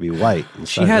everything has to be white.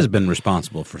 She has been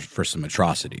responsible for some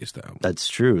atrocities, though. That's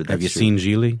true. Have you seen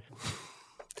Gigli?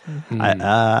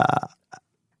 I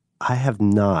have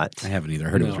not. I haven't either. I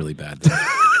heard it was really bad.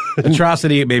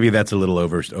 Atrocity, maybe that's a little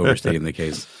overstating the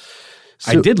case.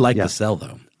 I did like The Cell,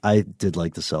 though. I did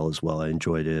like The Cell as well. I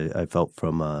enjoyed it. I felt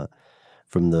from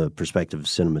the perspective of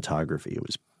cinematography, it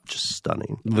was just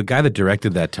stunning. The guy that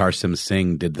directed that, Tarsim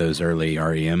Singh, did those early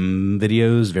REM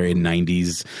videos, very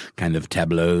 90s kind of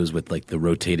tableaus with like the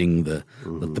rotating the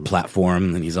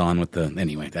platform, and he's on with the –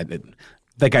 anyway,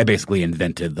 that guy basically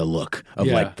invented the look of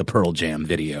like the Pearl Jam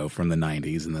video from the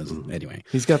 90s. And those, anyway.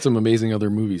 He's got some amazing other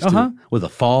movies too. With The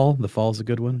Fall. The Fall's a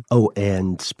good one. Oh,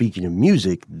 and speaking of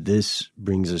music, this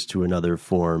brings us to another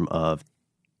form of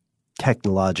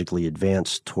technologically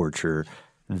advanced torture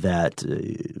that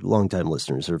longtime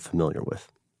listeners are familiar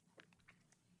with.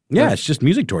 Yeah, it's just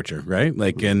music torture, right?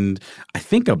 Like, and I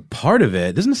think a part of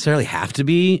it doesn't necessarily have to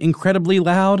be incredibly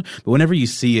loud, but whenever you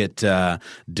see it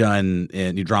done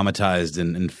and dramatized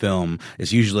in film,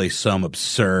 it's usually some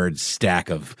absurd stack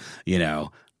of,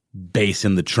 bass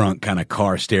in the trunk kind of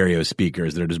car stereo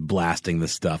speakers that are just blasting the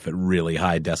stuff at really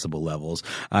high decibel levels.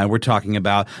 We're talking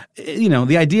about,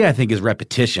 the idea I think is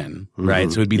repetition,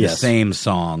 right? So it'd be the same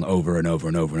song over and over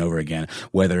and over and over again,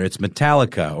 whether it's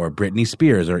Metallica or Britney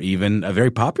Spears or even a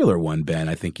very popular one, Ben,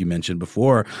 I think you mentioned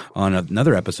before on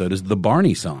another episode, is the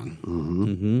Barney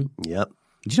song. Yep.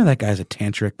 Did you know that guy's a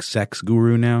tantric sex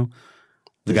guru now?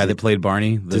 The guy that played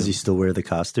Barney? Does he still wear the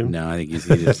costume? No, I think he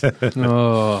just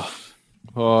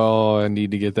Oh, I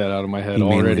need to get that out of my head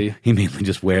already. He mainly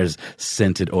just wears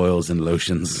scented oils and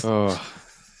lotions and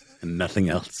nothing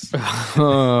else.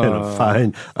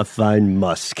 And a fine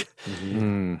musk.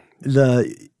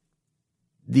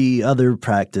 The other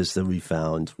practice that we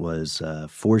found was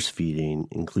force feeding,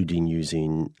 including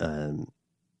using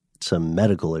some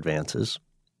medical advances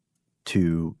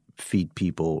to feed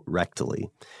people rectally,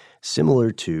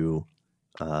 similar to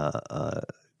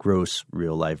gross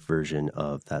real-life version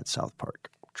of that South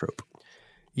Park trope.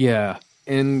 Yeah,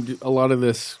 and a lot of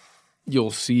this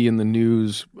you'll see in the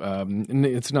news, and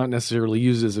it's not necessarily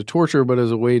used as a torture, but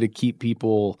as a way to keep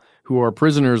people who are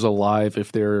prisoners alive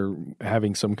if they're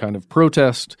having some kind of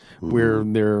protest where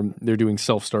they're doing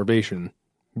self-starvation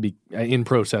in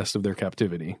protest of their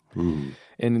captivity.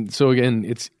 And so again,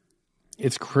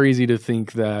 it's crazy to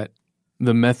think that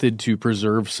the method to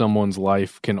preserve someone's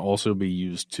life can also be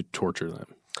used to torture them.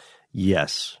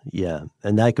 Yes, yeah.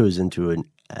 And that goes into an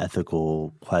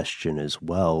ethical question as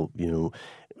well.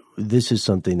 This is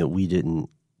something that we didn't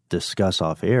discuss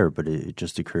off air, but it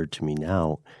just occurred to me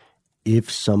now. If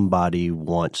somebody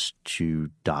wants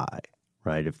to die,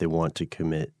 right, if they want to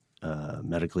commit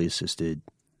medically assisted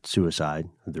suicide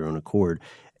of their own accord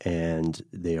and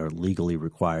they are legally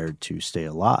required to stay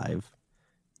alive,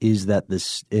 is that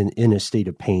this in a state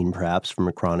of pain, perhaps from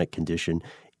a chronic condition,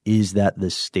 is that the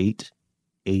state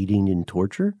aiding in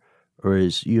torture, or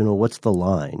is what's the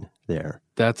line there?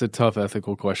 That's a tough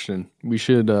ethical question. We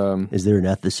should. Is there an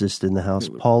ethicist in the house?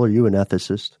 Paul, are you an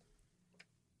ethicist?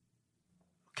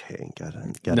 Okay,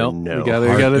 gotta no, know. We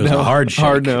gotta know.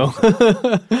 Hard no.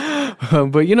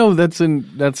 But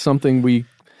that's something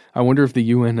I wonder if the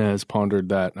UN has pondered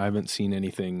that. I haven't seen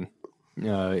anything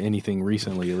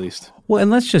recently, at least. Well,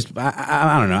 and let's just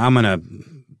I don't know. I'm gonna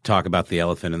talk about the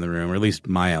elephant in the room, or at least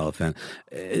my elephant.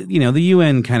 The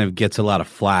UN kind of gets a lot of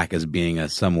flack as being a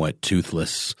somewhat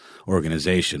toothless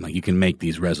organization. Like, you can make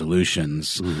these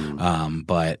resolutions,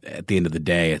 but at the end of the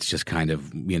day, it's just kind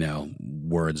of,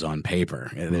 words on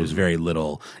paper. There's very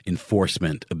little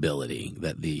enforcement ability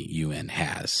that the UN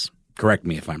has. Correct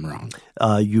me if I'm wrong.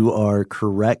 You are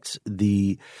correct.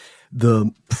 The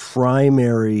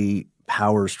primary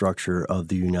power structure of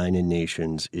the United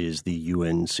Nations is the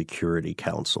UN Security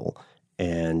Council,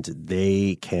 and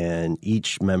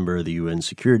each member of the UN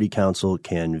Security Council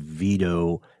can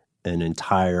veto an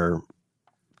entire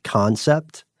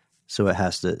concept. So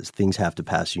things have to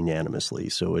pass unanimously.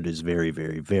 So it is very,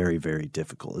 very, very, very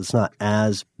difficult. It's not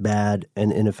as bad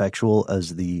and ineffectual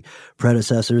as the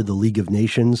predecessor, the League of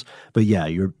Nations, but yeah,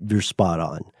 you're spot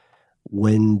on.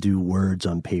 When do words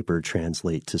on paper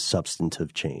translate to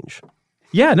substantive change?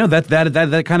 Yeah, no, that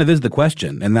kind of is the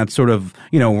question. And that's sort of,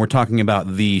 when we're talking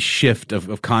about the shift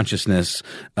of consciousness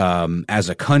as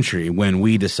a country, when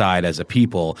we decide as a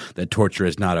people that torture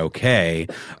is not okay,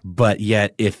 but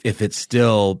yet if it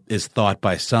still is thought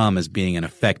by some as being an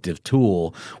effective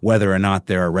tool, whether or not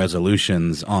there are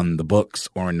resolutions on the books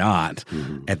or not,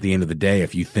 at the end of the day,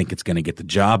 if you think it's going to get the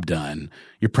job done,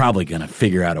 you're probably going to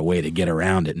figure out a way to get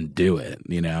around it and do it,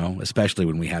 you know, especially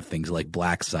when we have things like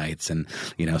black sites and,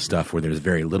 you know, stuff where there's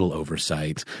very little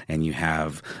oversight, and you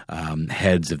have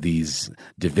heads of these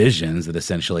divisions that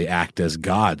essentially act as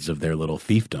gods of their little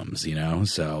fiefdoms, you know.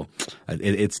 So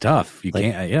it's tough. You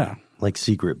can't, like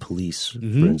secret police, for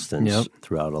instance,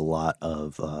 throughout a lot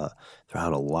of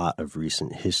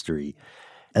recent history.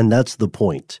 And that's the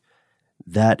point.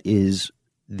 That is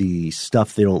the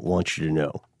stuff they don't want you to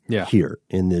know. Here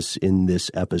in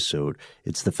this episode.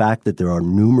 It's the fact that there are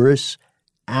numerous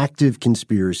active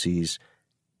conspiracies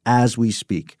as we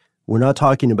speak. We're not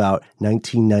talking about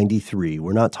 1993.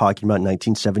 We're not talking about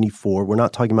 1974. We're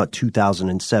not talking about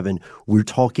 2007. We're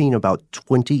talking about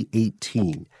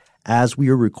 2018. As we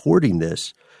are recording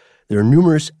this, there are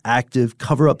numerous active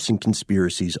cover-ups and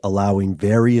conspiracies allowing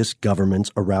various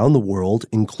governments around the world,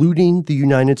 including the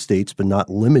United States, but not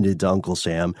limited to Uncle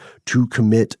Sam, to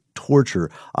commit torture,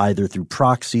 either through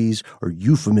proxies or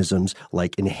euphemisms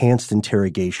like enhanced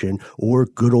interrogation or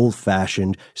good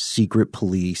old-fashioned secret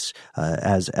police,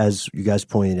 as you guys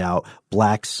pointed out,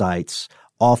 black sites,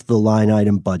 off-the-line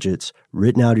item budgets,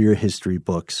 written out of your history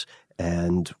books,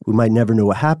 and we might never know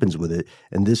what happens with it.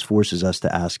 And this forces us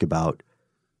to ask about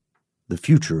the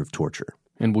future of torture.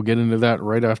 And we'll get into that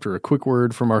right after a quick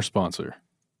word from our sponsor.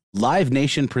 Live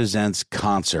Nation presents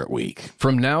Concert Week.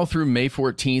 From now through May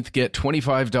 14th, get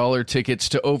 $25 tickets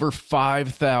to over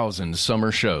 5,000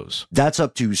 summer shows. That's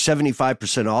up to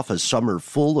 75% off a summer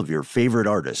full of your favorite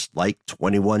artists, like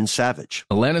 21 Savage,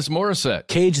 Alanis Morissette,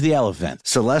 Cage the Elephant,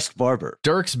 Celeste Barber,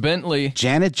 Dierks Bentley,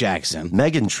 Janet Jackson,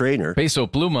 Meghan Trainor, Peso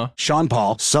Pluma, Sean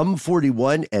Paul, Sum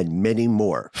 41, and many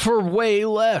more. For way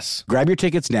less. Grab your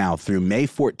tickets now through May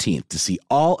 14th to see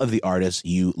all of the artists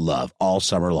you love all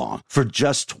summer long. For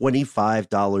just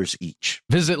 $25 each.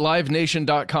 Visit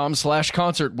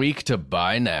livenation.com/Concert Week to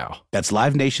buy now. That's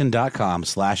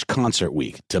livenation.com/Concert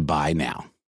Week to buy now.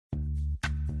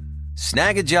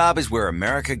 Snag a Job is where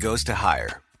America goes to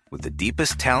hire, with the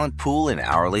deepest talent pool in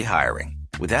hourly hiring.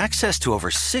 With access to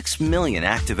over 6 million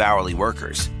active hourly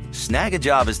workers, Snag a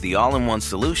Job is the all-in-one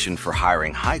solution for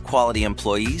hiring high-quality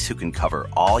employees who can cover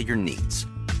all your needs.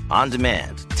 On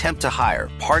demand, temp to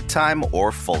hire, part-time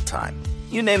or full-time.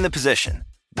 You name the position.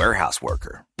 Warehouse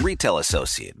worker, retail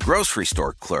associate, grocery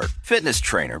store clerk, fitness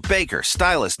trainer, baker,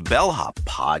 stylist, bellhop,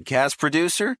 podcast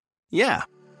producer? Yeah,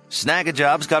 Snag a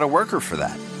Job's got a worker for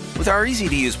that. With our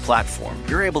easy-to-use platform,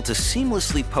 you're able to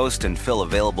seamlessly post and fill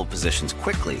available positions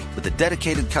quickly with a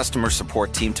dedicated customer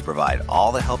support team to provide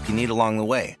all the help you need along the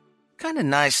way. Kind of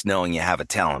nice knowing you have a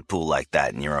talent pool like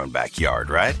that in your own backyard,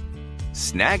 right?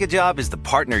 Snag a Job is the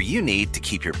partner you need to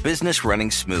keep your business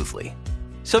running smoothly.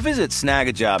 So visit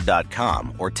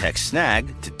snagajob.com or text SNAG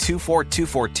to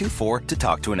 242424 to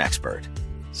talk to an expert.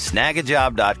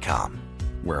 Snagajob.com,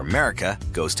 where America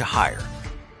goes to hire.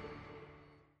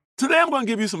 Today I'm going to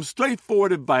give you some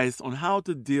straightforward advice on how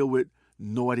to deal with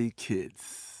naughty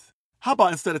kids. How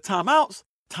about instead of timeouts,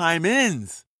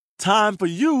 time-ins? Time for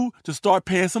you to start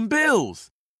paying some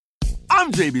bills.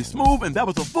 I'm JB Smoove, and that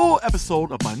was a full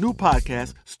episode of my new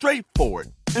podcast, Straightforward,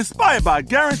 inspired by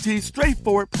guaranteed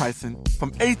straightforward pricing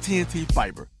from AT&T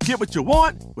Fiber. Get what you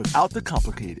want without the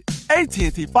complicated.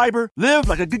 AT&T Fiber, live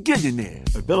like a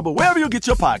gigillionaire. Available wherever you get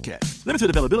your podcast. Limited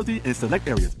availability in select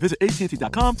areas. Visit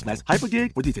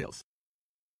AT&T.com/hypergig for details.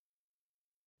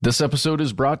 This episode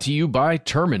is brought to you by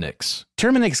Terminix.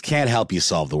 Terminix can't help you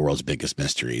solve the world's biggest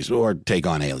mysteries or take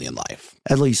on alien life.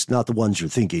 At least not the ones you're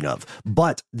thinking of.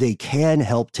 But they can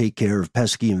help take care of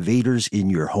pesky invaders in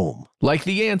your home. Like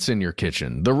the ants in your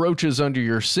kitchen, the roaches under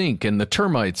your sink, and the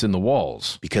termites in the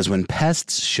walls. Because when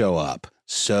pests show up,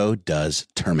 so does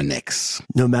Terminix.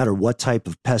 No matter what type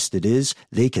of pest it is,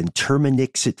 they can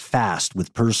Terminix it fast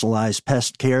with personalized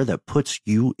pest care that puts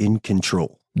you in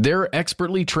control. Their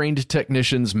expertly trained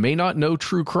technicians may not know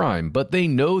true crime, but they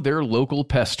know their local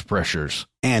pest pressures.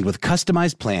 And with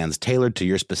customized plans tailored to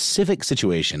your specific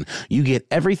situation, you get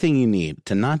everything you need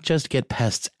to not just get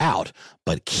pests out,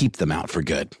 but keep them out for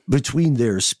good. Between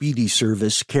their speedy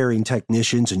service, caring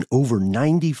technicians, and over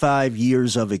 95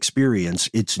 years of experience,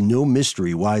 it's no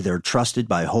mystery why they're trusted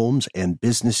by homes and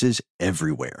businesses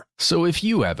everywhere. So if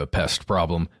you have a pest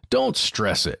problem, don't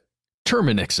stress it.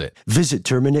 Terminix it. Visit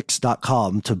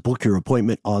Terminix.com to book your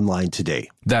appointment online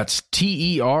today. That's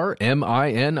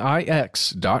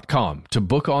TERMINIX.com to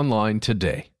book online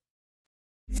today.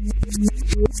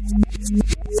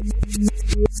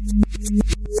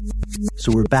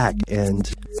 So we're back,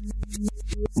 and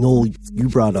Noel, you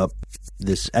brought up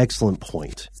this excellent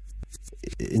point.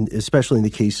 Especially in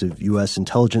the case of U.S.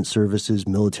 intelligence services,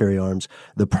 military arms,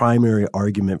 the primary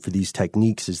argument for these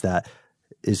techniques is that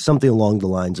is something along the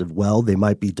lines of, well, they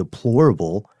might be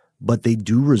deplorable, but they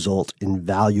do result in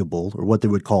valuable, or what they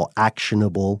would call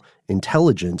actionable,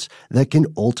 intelligence that can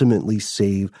ultimately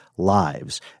save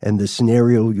lives. And the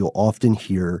scenario you'll often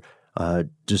hear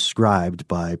described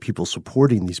by people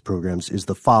supporting these programs is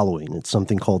the following. It's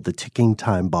something called the ticking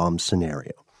time bomb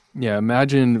scenario. Yeah,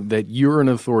 imagine that you're an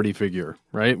authority figure,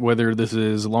 right? Whether this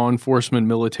is law enforcement,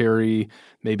 military,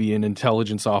 maybe an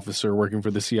intelligence officer working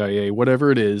for the CIA,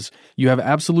 whatever it is, you have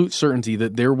absolute certainty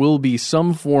that there will be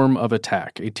some form of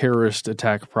attack, a terrorist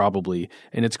attack probably,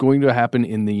 and it's going to happen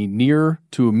in the near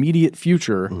to immediate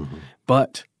future,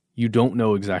 but you don't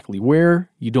know exactly where,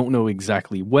 you don't know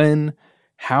exactly when.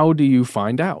 How do you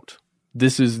find out?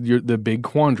 This is the big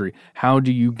quandary. How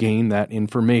do you gain that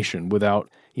information without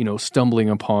stumbling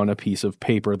upon a piece of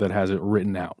paper that has it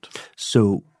written out?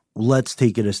 So let's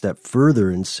take it a step further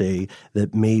and say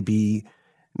that maybe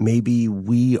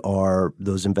we are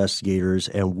those investigators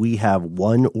and we have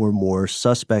one or more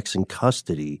suspects in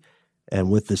custody,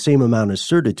 and with the same amount of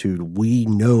certitude, we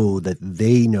know that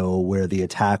they know where the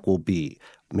attack will be.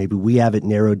 Maybe we have it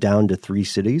narrowed down to 3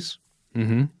 cities,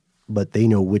 but they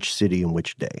know which city and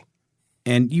which day.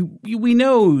 And we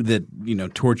know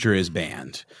that torture is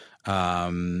banned.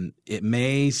 It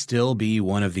may still be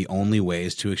one of the only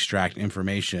ways to extract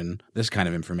information, this kind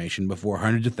of information, before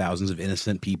hundreds of thousands of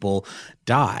innocent people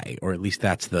die, or at least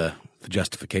that's the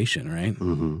justification, right?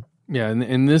 Yeah,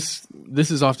 and this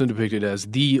is often depicted as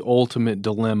the ultimate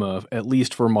dilemma, at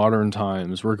least for modern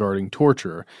times, regarding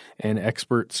torture. And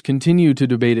experts continue to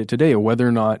debate it today, whether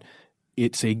or not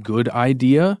it's a good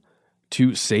idea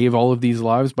to save all of these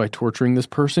lives by torturing this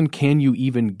person. Can you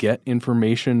even get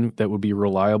information that would be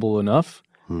reliable enough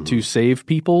to save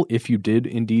people if you did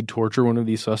indeed torture one of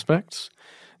these suspects?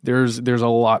 There's a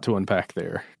lot to unpack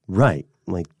there. Right.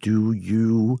 Like, do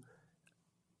you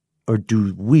or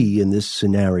do we in this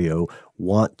scenario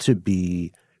want to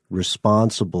be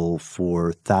responsible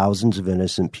for thousands of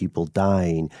innocent people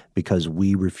dying because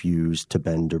we refuse to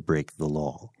bend or break the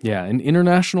law? Yeah, and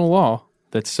international law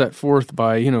that's set forth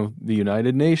by, the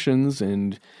United Nations.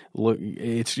 And look,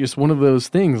 it's just one of those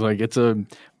things. Like, it's a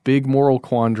big moral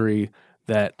quandary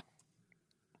that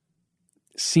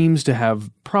seems to have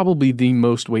probably the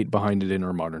most weight behind it in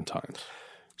our modern times.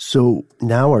 So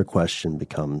now our question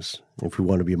becomes, if we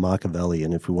want to be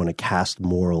Machiavellian, if we want to cast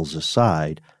morals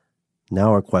aside,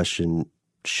 now our question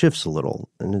shifts a little.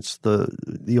 And it's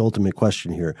the ultimate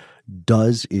question here.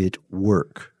 Does it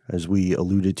work? As we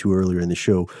alluded to earlier in the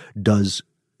show, does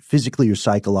physically or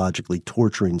psychologically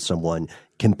torturing someone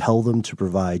compel them to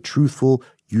provide truthful,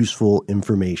 useful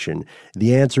information?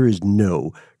 The answer is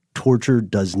no. Torture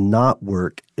does not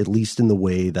work, at least in the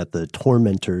way that the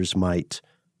tormentors might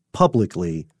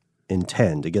publicly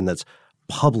intend. Again, that's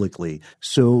publicly.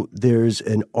 So there's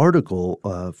an article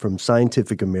from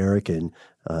Scientific American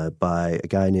by a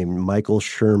guy named Michael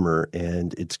Shermer,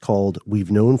 and it's called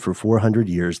 "We've Known for 400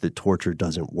 Years That Torture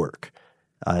Doesn't Work."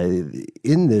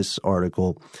 In this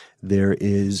article, there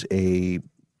is a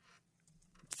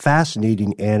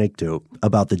fascinating anecdote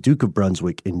about the Duke of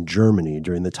Brunswick in Germany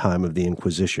during the time of the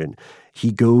Inquisition.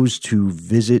 He goes to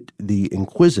visit the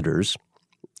inquisitors,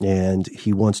 and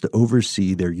he wants to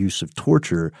oversee their use of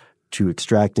torture to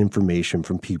extract information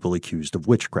from people accused of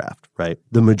witchcraft, right?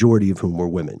 The majority of whom were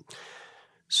women.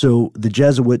 So the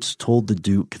Jesuits told the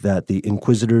Duke that the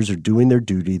inquisitors are doing their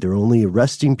duty. They're only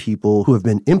arresting people who have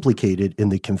been implicated in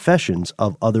the confessions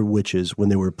of other witches when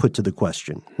they were put to the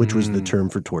question, which was the term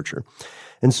for torture.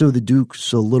 And so the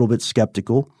Duke's a little bit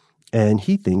skeptical, and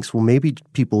he thinks, well, maybe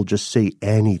people just say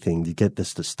anything to get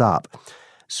this to stop.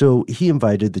 So he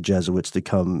invited the Jesuits to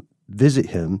come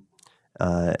visit him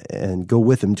and go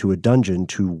with him to a dungeon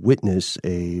to witness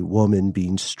a woman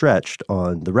being stretched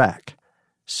on the rack.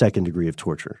 Second degree of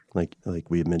torture, like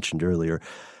we had mentioned earlier.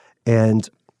 And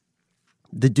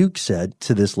the Duke said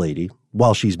to this lady,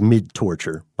 while she's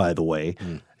mid-torture, by the way,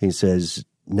 he says,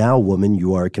 "Now, woman,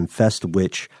 you are a confessed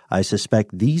witch. I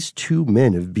suspect these 2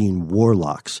 men of being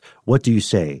warlocks. What do you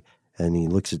say?" And he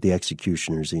looks at the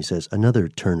executioners and he says, "Another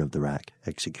turn of the rack,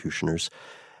 executioners."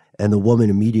 And the woman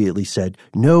immediately said,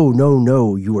 "No, no,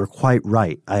 no, you are quite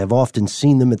right. I have often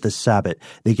seen them at the Sabbat.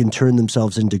 They can turn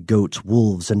themselves into goats,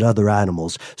 wolves, and other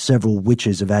animals. Several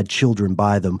witches have had children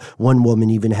by them. One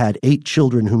woman even had 8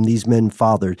 children whom these men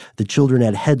fathered. The children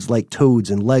had heads like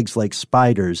toads and legs like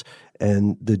spiders."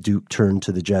 And the Duke turned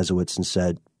to the Jesuits and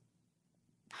said,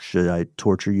 "Should I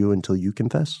torture you until you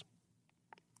confess?"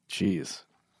 Jeez.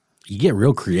 You get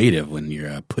real creative when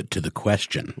you're put to the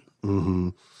question. Mm-hmm.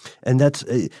 And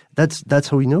that's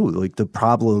how we know. Like, the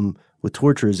problem with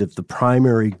torture is if the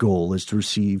primary goal is to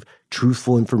receive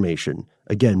truthful information,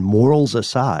 again, morals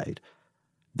aside,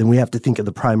 then we have to think of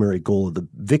the primary goal of the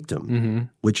victim,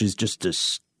 which is just to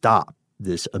stop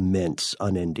this immense,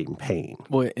 unending pain.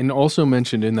 Well, and also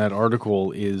mentioned in that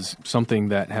article is something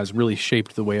that has really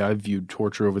shaped the way I've viewed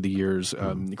torture over the years.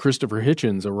 Christopher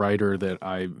Hitchens, a writer that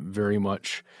I very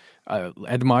much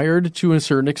admired to a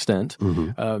certain extent.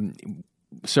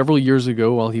 Several years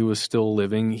ago, while he was still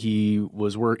living, he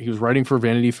was writing for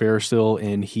Vanity Fair still,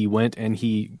 and he went and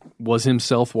he was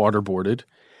himself waterboarded.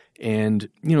 And,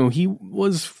 he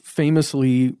was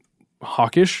famously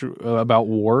hawkish about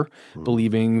war,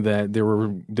 believing that there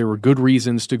were good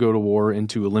reasons to go to war and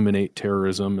to eliminate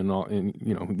terrorism and all. And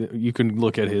you can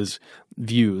look at his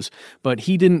views, but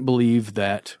he didn't believe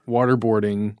that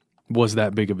waterboarding was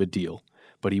that big of a deal.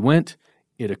 But he went.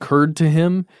 It occurred to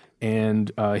him,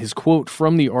 and his quote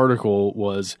from the article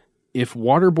was, "If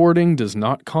waterboarding does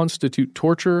not constitute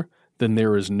torture, then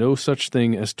there is no such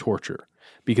thing as torture."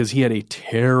 Because he had a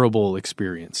terrible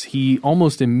experience. He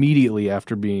almost immediately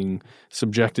after being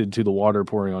subjected to the water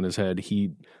pouring on his head,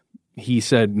 he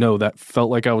said, "No, that felt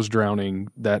like I was drowning.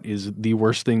 That is the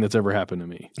worst thing that's ever happened to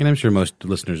me." And I'm sure most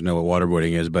listeners know what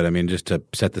waterboarding is, but I mean, just to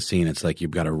set the scene, it's like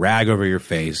you've got a rag over your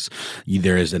face.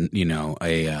 There is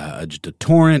just a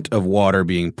torrent of water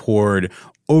being poured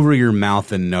over your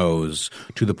mouth and nose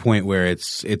to the point where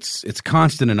it's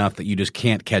constant enough that you just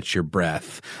can't catch your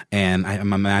breath. And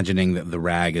I'm imagining that the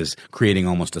rag is creating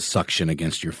almost a suction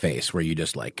against your face where you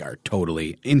just are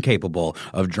totally incapable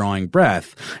of drawing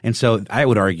breath. And so I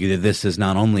would argue that this is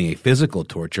not only a physical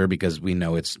torture, because we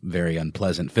know it's very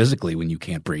unpleasant physically when you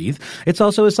can't breathe. It's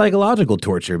also a psychological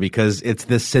torture because it's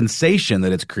this sensation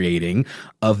that it's creating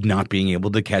of not being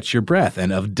able to catch your breath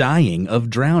and of dying, of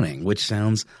drowning, which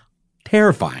sounds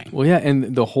terrifying. Well, yeah,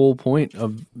 and the whole point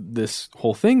of this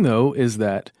whole thing, though, is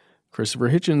that Christopher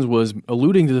Hitchens was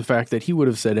alluding to the fact that he would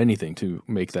have said anything to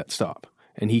make that stop.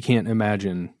 And he couldn't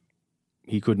imagine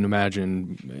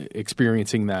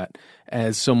experiencing that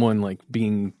as someone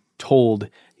being told,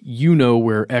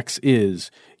 where X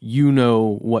is,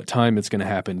 what time it's going to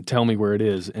happen, tell me where it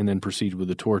is, and then proceed with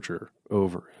the torture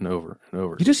over and over and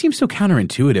over. It just seems so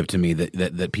counterintuitive to me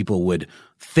that people would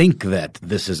think that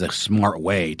this is a smart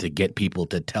way to get people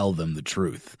to tell them the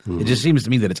truth. It just seems to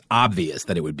me that it's obvious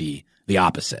that it would be the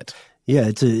opposite. Yeah,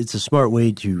 it's a smart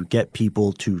way to get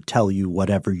people to tell you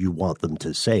whatever you want them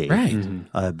to say.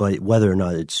 Right. But whether or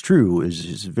not it's true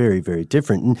is very, very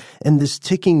different. And this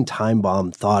ticking time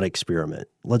bomb thought experiment,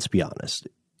 let's be honest,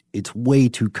 it's way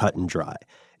too cut and dry.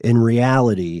 In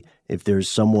reality, if there's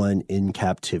someone in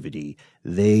captivity,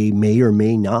 they may or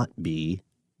may not be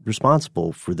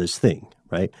responsible for this thing,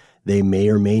 right? They may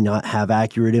or may not have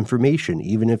accurate information,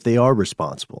 even if they are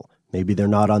responsible. Maybe they're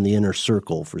not on the inner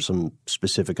circle for some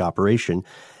specific operation,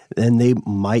 and they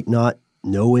might not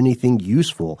know anything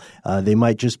useful. They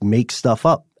might just make stuff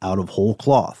up out of whole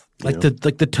cloth. Like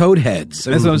the toad heads.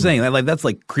 That's what I'm saying. That's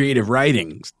like creative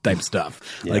writing type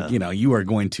stuff. Yeah. You are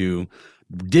going to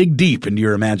dig deep into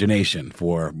your imagination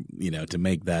to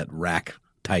make that rack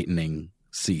tightening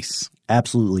cease.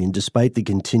 Absolutely. And despite the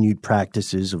continued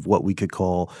practices of what we could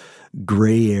call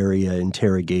gray area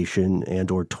interrogation and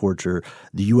or torture,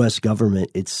 the U.S. government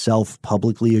itself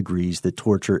publicly agrees that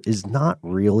torture is not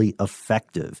really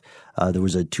effective. There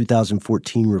was a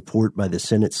 2014 report by the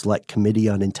Senate Select Committee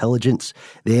on Intelligence.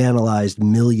 They analyzed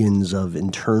millions of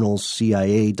internal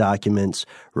CIA documents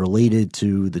related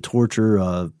to the torture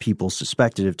of people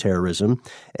suspected of terrorism,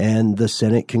 and the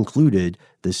Senate concluded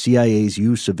the CIA's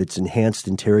use of its enhanced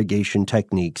interrogation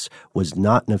techniques was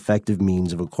not an effective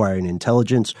means of acquiring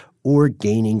intelligence or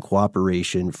gaining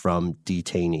cooperation from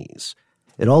detainees.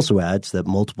 It also adds that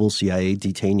multiple CIA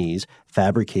detainees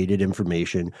fabricated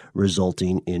information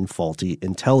resulting in faulty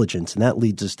intelligence. And that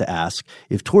leads us to ask,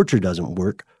 if torture doesn't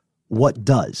work, what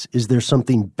does? Is there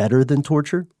something better than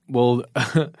torture? Well,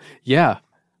 yeah,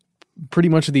 pretty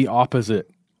much the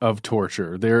opposite of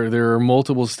torture. There are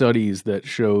multiple studies that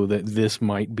show that this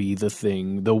might be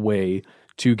the way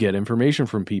to get information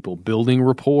from people, building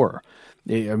rapport.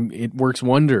 It works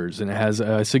wonders, and it has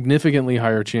a significantly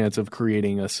higher chance of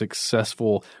creating a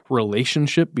successful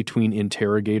relationship between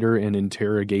interrogator and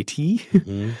interrogatee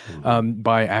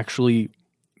by actually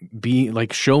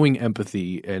showing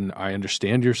empathy and I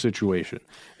understand your situation.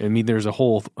 I mean, there's a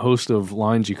whole host of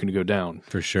lines you can go down.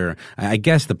 For sure. I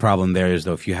guess the problem there is,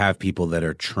 though, if you have people that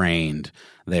are trained,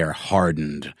 they are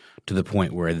hardened to the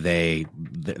point where they're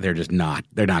not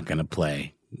going to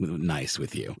play nice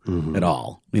with you at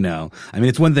all. I mean,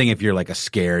 it's one thing if you're like a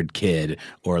scared kid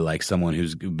or like someone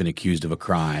who's been accused of a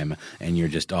crime and you're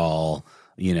just all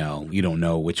you don't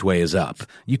know which way is up.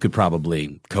 You could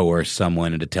probably coerce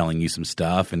someone into telling you some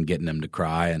stuff and getting them to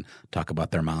cry and talk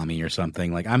about their mommy or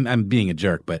something. Like I'm being a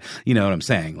jerk, but you know what I'm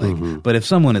saying. Like, but if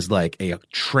someone is like a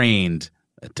trained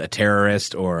a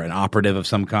terrorist or an operative of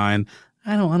some kind,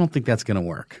 I don't think that's going to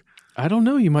work. I don't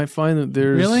know. You might find that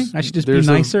there's really. I should just be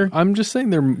nicer. I'm just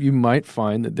saying you might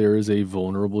find that there is a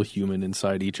vulnerable human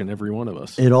inside each and every one of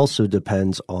us. It also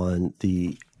depends on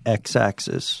the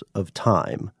x-axis of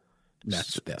time.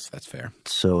 That's fair.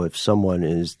 So if someone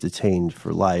is detained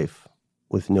for life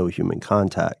with no human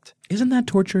contact, isn't that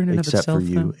torture in and of itself? Except for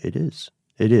you, it is.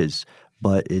 It is,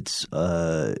 but it's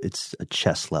a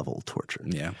chest level torture.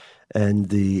 Yeah, and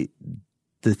the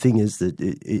thing is that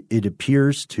it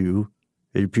appears to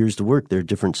work. There are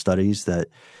different studies that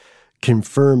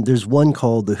confirm. There's one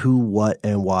called the Who, What,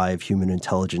 and Why of Human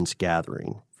Intelligence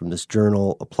Gathering from this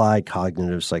journal, Applied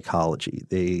Cognitive Psychology.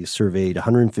 They surveyed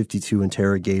 152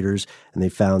 interrogators, and they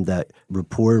found that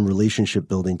rapport and relationship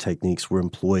building techniques were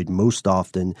employed most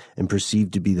often and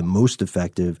perceived to be the most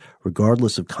effective,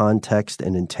 regardless of context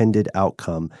and intended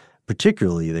outcome,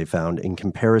 particularly, they found, in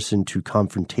comparison to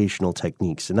confrontational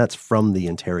techniques. And that's from the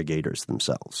interrogators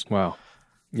themselves. Wow.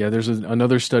 Yeah, there's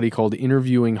another study called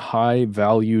Interviewing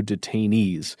High-Value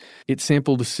Detainees. It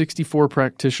sampled 64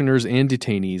 practitioners and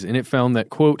detainees, and it found that,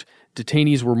 quote,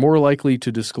 detainees were more likely to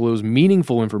disclose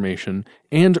meaningful information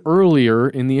and earlier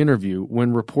in the interview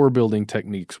when rapport-building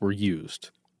techniques were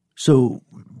used. So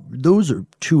those are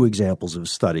two examples of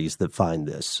studies that find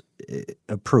this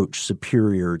approach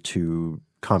superior to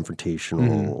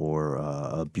confrontational or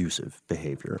abusive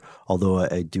behavior. Although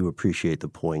I do appreciate the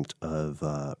point of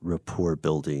rapport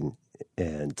building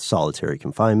and solitary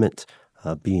confinement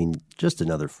being just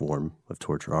another form of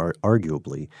torture,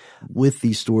 arguably. With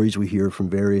these stories we hear from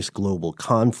various global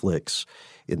conflicts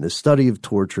in the study of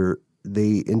torture,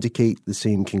 they indicate the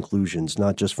same conclusions,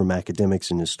 not just from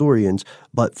academics and historians,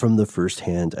 but from the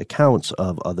firsthand accounts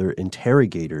of other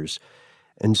interrogators.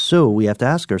 And so we have to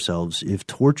ask ourselves, if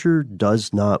torture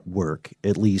does not work,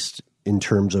 at least in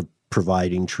terms of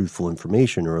providing truthful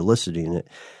information or eliciting it,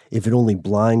 if it only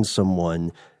blinds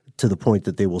someone to the point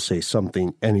that they will say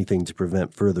anything to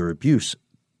prevent further abuse,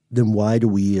 then why do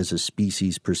we as a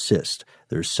species persist?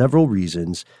 There are several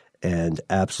reasons, and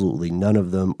absolutely none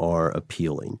of them are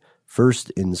appealing. First,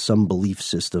 in some belief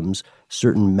systems,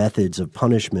 certain methods of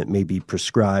punishment may be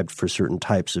prescribed for certain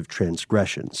types of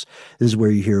transgressions. This is where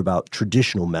you hear about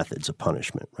traditional methods of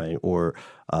punishment, right? Or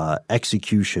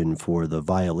execution for the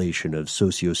violation of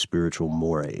socio-spiritual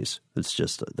mores.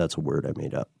 That's a word I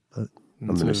made up. But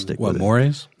I'm going to stick with it. What,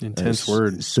 mores? Intense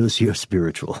word.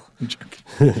 Socio-spiritual.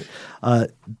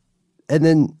 And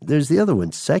then there's the other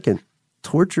one. Second,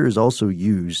 torture is also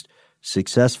used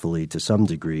successfully to some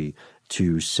degree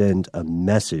to send a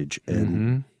message.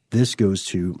 And this goes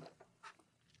to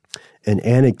an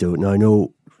anecdote. Now, I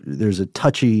know there's a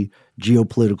touchy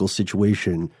geopolitical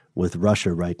situation with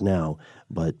Russia right now,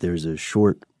 but there's a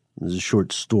short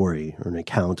story or an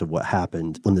account of what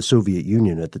happened when the Soviet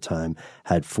Union at the time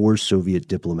had 4 Soviet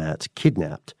diplomats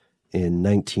kidnapped in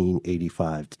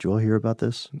 1985. Did you all hear about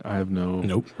this? I have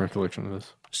no recollection of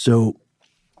this. So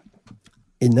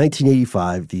in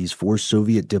 1985, these 4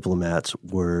 Soviet diplomats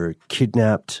were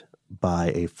kidnapped by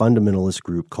a fundamentalist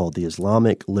group called the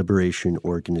Islamic Liberation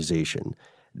Organization.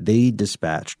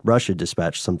 Russia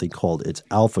dispatched something called its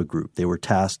Alpha Group. They were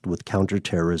tasked with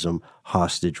counterterrorism,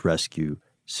 hostage rescue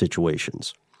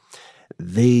situations.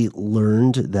 They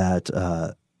learned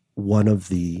that one of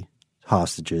the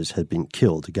hostages had been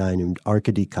killed, a guy named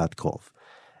Arkady Katkov.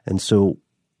 And so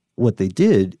what they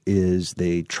did is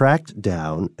they tracked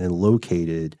down and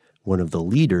located one of the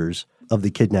leaders of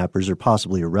the kidnappers, or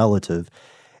possibly a relative,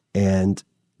 and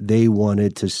they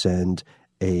wanted to send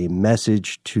a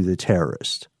message to the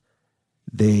terrorist.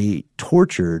 They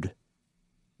tortured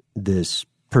this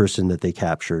person that they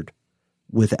captured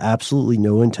with absolutely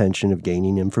no intention of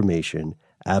gaining information,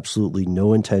 absolutely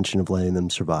no intention of letting them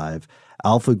survive.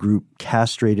 Alpha Group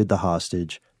castrated the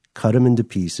hostage, cut him into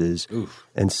pieces,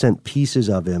 and sent pieces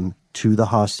of him to the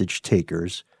hostage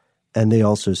takers. And they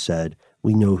also said,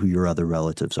 we know who your other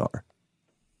relatives are,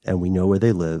 and we know where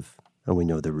they live, and we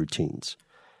know their routines.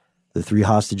 The 3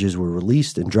 hostages were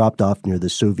released and dropped off near the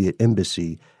Soviet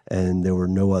embassy, and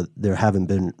there haven't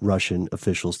been Russian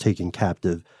officials taken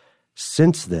captive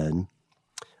since then.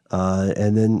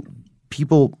 And then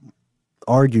people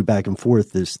argue back and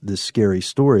forth this scary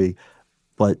story,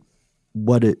 but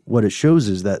what it shows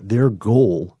is that their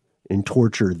goal in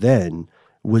torture then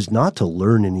was not to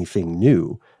learn anything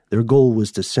new. Their goal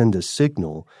was to send a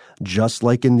signal, just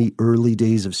like in the early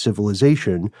days of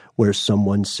civilization where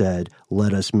someone said,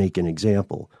 let us make an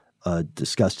example. a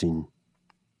disgusting,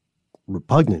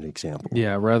 repugnant example.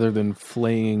 Yeah, rather than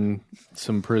flaying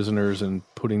some prisoners and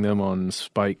putting them on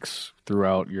spikes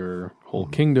throughout your whole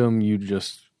kingdom, you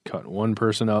just cut one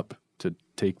person up to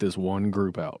take this one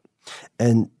group out.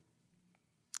 And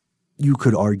you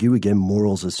could argue, again,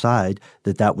 morals aside,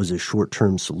 that that was a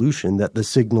short-term solution, that the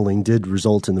signaling did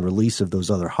result in the release of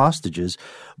those other hostages.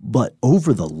 But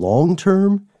over the long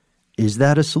term, is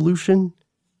that a solution?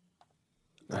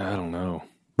 I don't know.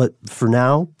 But for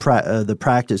now, the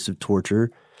practice of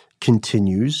torture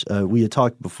continues. We had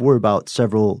talked before about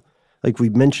several, like we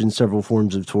mentioned several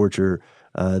forms of torture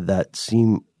that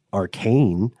seem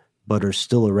arcane but are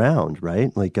still around,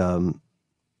 right? Like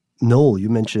Noel, you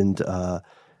mentioned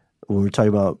when we were talking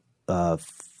about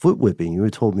foot whipping, you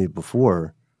had told me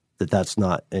before that that's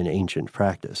not an ancient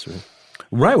practice, right?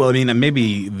 Right. Well, I mean,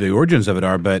 maybe the origins of it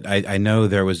are, but I know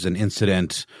there was an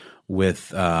incident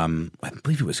with, I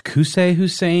believe it was Qusay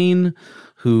Hussein,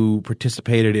 who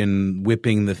participated in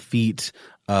whipping the feet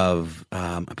of,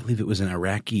 I believe it was an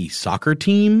Iraqi soccer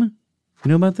team. You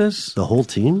know about this? The whole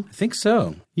team? I think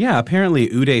so. Yeah, apparently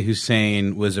Uday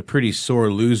Hussein was a pretty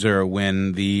sore loser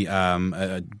when the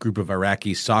a group of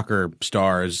Iraqi soccer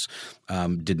stars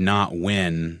did not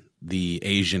win the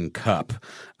Asian Cup,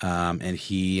 and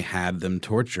he had them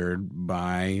tortured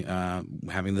by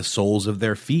having the soles of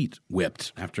their feet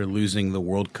whipped after losing the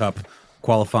World Cup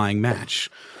qualifying match.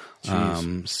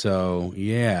 So,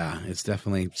 yeah, it's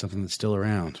definitely something that's still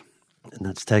around. And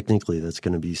that's going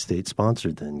to be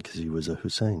state-sponsored then because he was a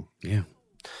Hussein. Yeah.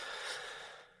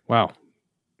 Wow.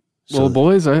 Well,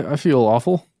 boys, I feel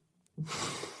awful.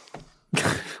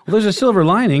 Well, there's a silver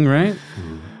lining, right?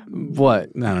 What?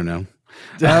 I don't know.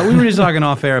 We were just talking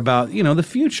off air about, the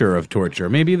future of torture.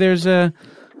 Maybe there's a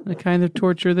kind of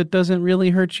torture that doesn't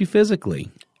really hurt you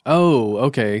physically. Oh,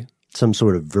 okay. Some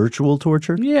sort of virtual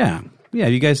torture? Yeah. Yeah.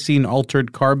 Have you guys seen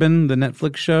Altered Carbon, the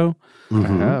Netflix show?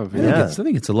 Mm-hmm. I have. Yeah. I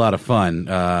think it's a lot of fun.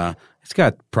 It's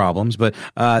got problems, but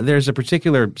there's a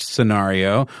particular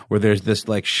scenario where there's this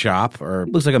shop or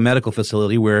looks like a medical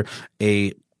facility where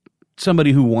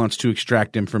somebody who wants to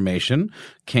extract information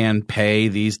can pay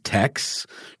these techs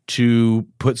to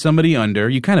put somebody under.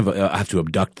 You kind of have to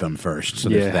abduct them first. So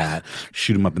there's that.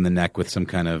 Shoot them up in the neck with some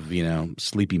kind of,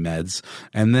 sleepy meds.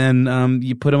 And then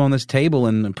you put them on this table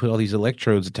and put all these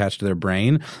electrodes attached to their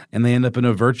brain. And they end up in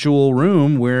a virtual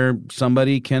room where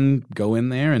somebody can go in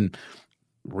there and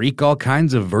wreak all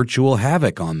kinds of virtual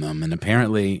havoc on them. And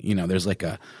apparently, there's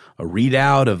a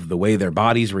readout of the way their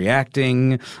body's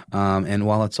reacting. And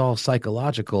while it's all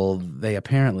psychological, they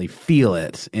apparently feel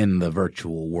it in the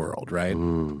virtual world, right?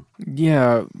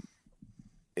 Yeah.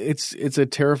 It's a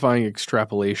terrifying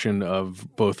extrapolation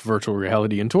of both virtual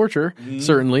reality and torture,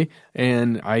 certainly.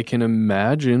 And I can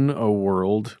imagine a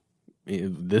world,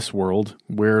 this world,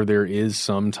 where there is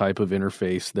some type of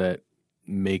interface that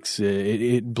makes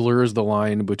it blurs the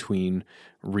line between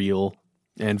real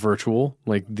and virtual,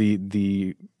 like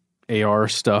the AR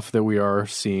stuff that we are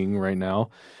seeing right now,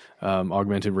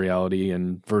 augmented reality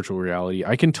and virtual reality.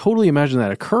 I can totally imagine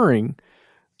that occurring.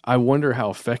 I wonder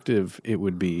how effective it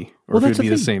would be, or if it would be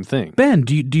the same thing. Ben,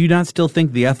 do you not still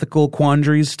think the ethical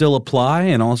quandaries still apply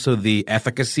and also the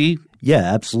efficacy? Yeah,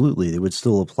 absolutely. They would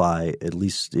still apply, at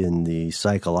least in the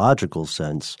psychological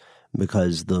sense,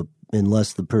 because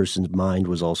unless the person's mind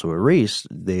was also erased,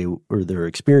 or their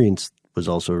experience was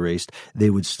also erased, they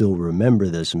would still remember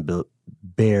this and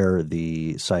bear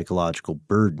the psychological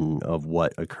burden of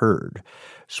what occurred.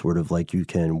 Sort of like you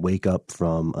can wake up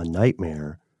from a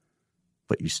nightmare,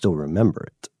 but you still remember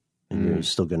it, and you're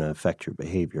still going to affect your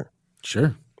behavior.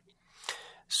 Sure.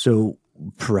 So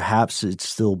perhaps it's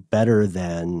still better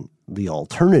than the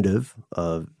alternative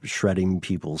of shredding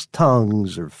people's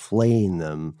tongues or flaying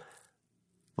them,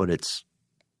 but it's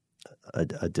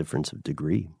a difference of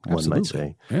degree, one might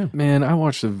say. Yeah. Man, I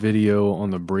watched a video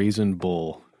on the Brazen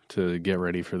Bull to get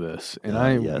ready for this, and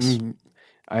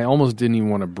I almost didn't even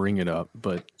want to bring it up,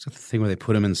 but is that the thing where they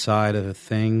put them inside of a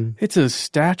thing? It's a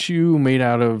statue made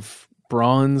out of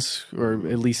bronze, or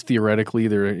at least theoretically,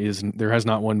 there has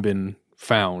not one been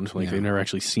found. They've never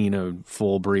actually seen a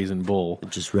full brazen bull. I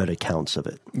just read accounts of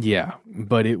it. Yeah,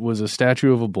 but it was a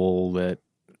statue of a bull that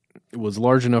was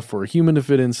large enough for a human to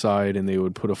fit inside, and they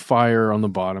would put a fire on the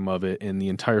bottom of it, and the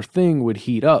entire thing would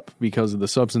heat up because of the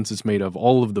substance it's made of.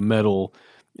 All of the metal,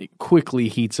 it quickly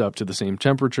heats up to the same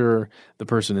temperature. The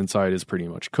person inside is pretty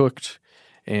much cooked.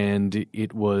 And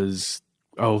it was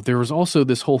there was also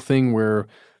this whole thing where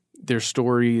there's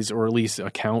stories, or at least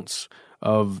accounts,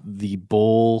 of the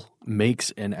bull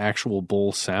makes an actual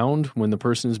bull sound when the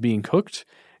person is being cooked.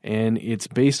 And it's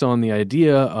based on the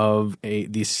idea of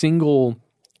the single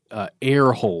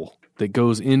air hole that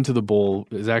goes into the bowl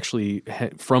is actually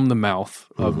from the mouth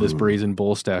of this brazen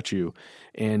bull statue.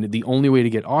 And the only way to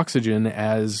get oxygen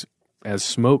as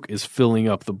smoke is filling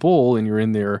up the bowl and you're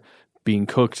in there being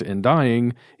cooked and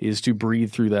dying is to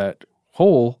breathe through that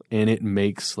hole, and it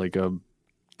makes like a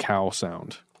cow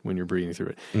sound when you're breathing through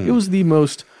it. It was the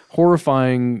most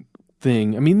horrifying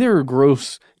thing. I mean, there are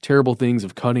gross, terrible things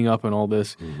of cutting up and all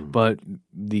this, but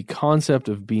the concept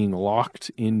of being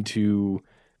locked into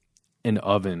an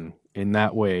oven in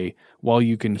that way while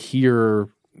you can hear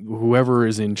whoever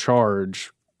is in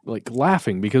charge like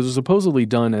laughing, because it's supposedly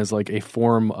done as like a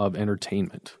form of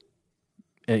entertainment.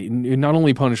 Not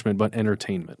only punishment, but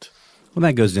entertainment. Well,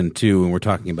 that goes into when we're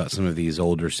talking about some of these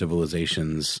older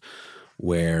civilizations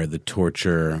where the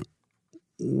torture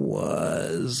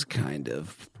was kind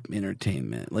of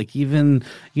entertainment. Like even,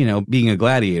 being a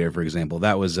gladiator, for example,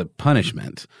 that was a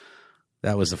punishment.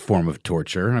 That was a form of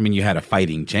torture. I mean, you had a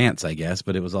fighting chance, I guess,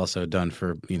 but it was also done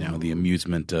for, the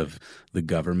amusement of the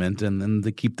government and then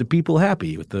to keep the people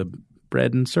happy with the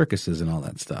bread and circuses and all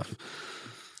that stuff.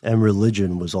 And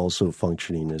religion was also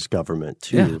functioning as government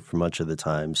too for much of the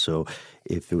time. So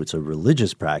if it's a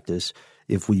religious practice,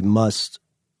 if we must,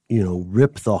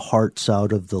 rip the hearts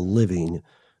out of the living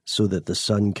so that the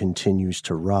sun continues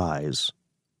to rise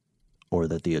or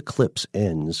that the eclipse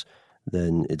ends,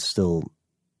 then it's still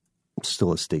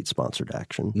a state-sponsored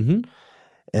action.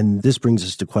 And this brings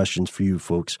us to questions for you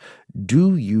folks.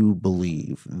 Do you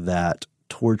believe that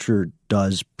torture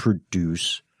does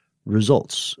produce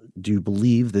results? Do you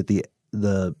believe that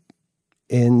the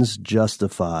ends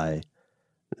justify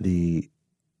the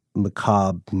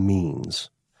macabre means?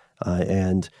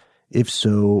 And if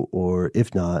so, or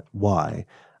if not, why?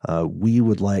 We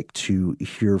would like to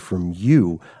hear from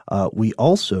you.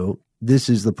 This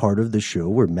is the part of the show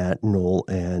where Matt, Noel,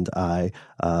 and I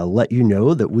let you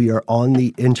know that we are on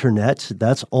the internet.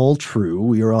 That's all true.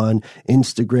 We are on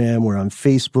Instagram. We're on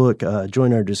Facebook.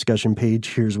 Join our discussion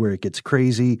page. Here's where it gets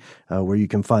crazy, where you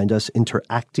can find us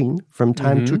interacting from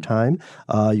time to time.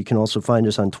 You can also find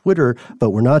us on Twitter,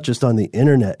 but we're not just on the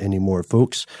internet anymore,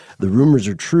 folks. The rumors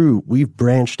are true. We've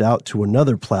branched out to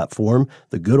another platform,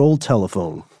 the good old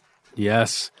telephone.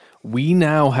 Yes. We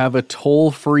now have a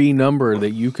toll-free number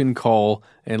that you can call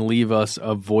and leave us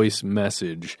a voice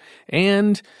message.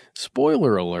 And,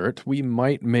 spoiler alert, we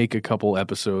might make a couple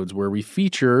episodes where we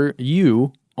feature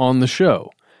you on the show.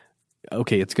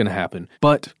 Okay, it's going to happen.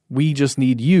 But we just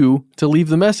need you to leave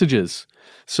the messages.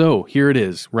 So, here it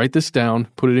is. Write this down,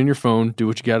 put it in your phone, do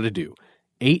what you got to do.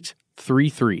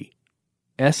 833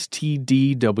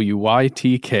 STDWYTK.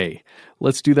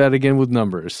 Let's do that again with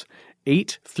numbers.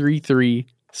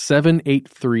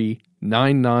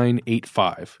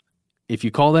 833-783-9985. If you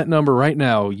call that number right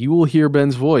now, you will hear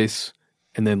Ben's voice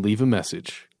and then leave a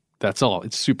message. That's all.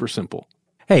 It's super simple.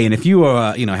 Hey, and if you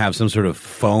have some sort of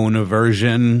phone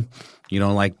aversion, you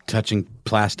don't like touching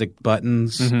plastic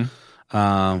buttons,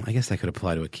 I guess that could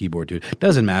apply to a keyboard too.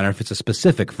 Doesn't matter if it's a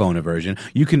specific phone aversion.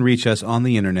 You can reach us on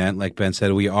the internet. Like Ben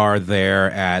said, we are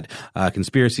there at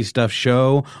Conspiracy Stuff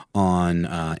Show on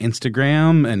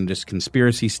Instagram and just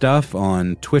Conspiracy Stuff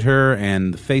on Twitter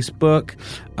and Facebook.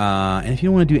 And if you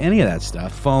don't want to do any of that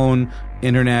stuff, phone,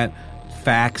 internet,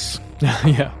 fax.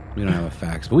 Yeah. We don't have a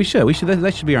fax, but we should.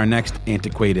 That should be our next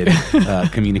antiquated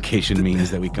communication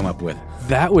means that we come up with.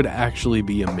 That would actually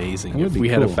be amazing if we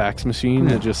had a fax machine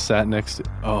that just sat next to.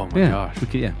 Oh my gosh!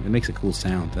 It makes a cool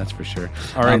sound. That's for sure.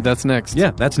 All right, that's next.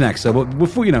 Yeah, that's next. So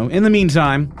before in the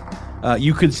meantime,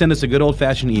 you could send us a good old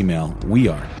fashioned email. We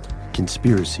are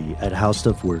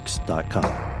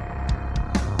conspiracy@howstuffworks.com.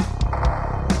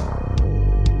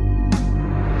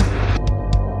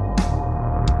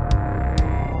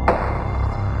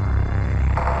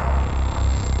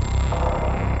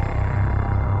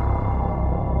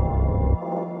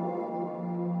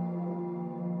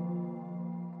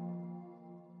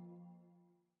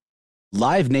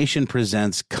 Live Nation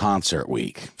presents Concert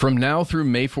Week. From now through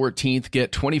May 14th,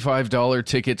 get $25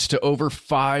 tickets to over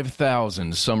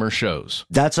 5,000 summer shows.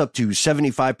 That's up to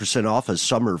 75% off a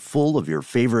summer full of your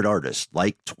favorite artists,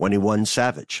 like 21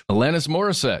 Savage, Alanis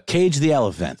Morissette, Cage the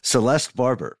Elephant, Celeste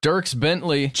Barber, Dierks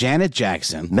Bentley, Janet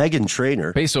Jackson, Meghan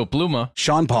Trainor, Peso Pluma,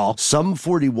 Sean Paul, Sum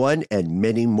 41, and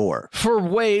many more. For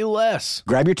way less.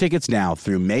 Grab your tickets now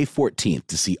through May 14th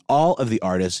to see all of the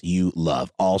artists you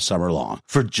love all summer long.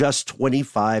 For just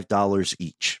 $25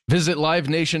 each. Visit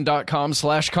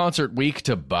livenation.com/Concert Week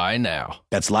to buy now.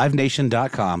 That's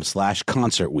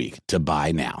livenation.com/Concert Week to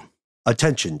buy now.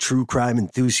 Attention, true crime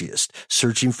enthusiast.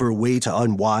 Searching for a way to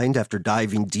unwind after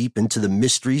diving deep into the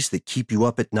mysteries that keep you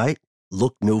up at night?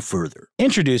 look no further.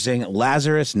 Introducing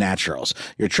Lazarus Naturals,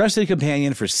 your trusted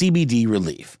companion for CBD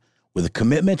relief. With a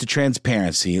commitment to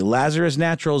transparency, Lazarus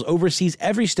Naturals oversees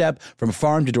every step from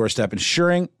farm to doorstep,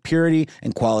 ensuring purity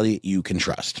and quality you can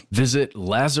trust. Visit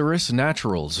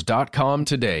LazarusNaturals.com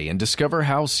today and discover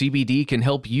how CBD can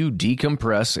help you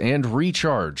decompress and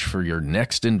recharge for your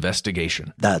next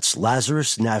investigation. That's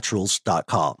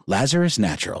LazarusNaturals.com. Lazarus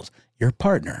Naturals, your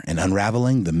partner in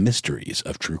unraveling the mysteries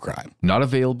of true crime. Not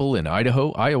available in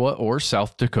Idaho, Iowa, or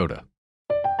South Dakota.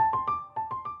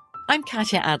 I'm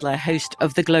Katya Adler, host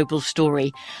of The Global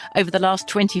Story. Over the last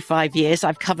 25 years,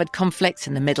 I've covered conflicts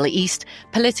in the Middle East,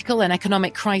 political and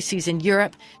economic crises in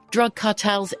Europe, drug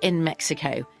cartels in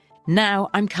Mexico. Now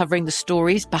I'm covering the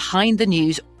stories behind the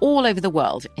news all over the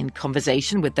world in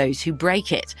conversation with those who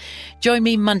break it. Join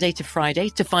me Monday to Friday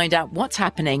to find out what's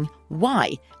happening,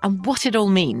 why, and what it all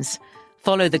means.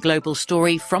 Follow The Global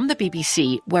Story from the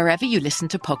BBC wherever you listen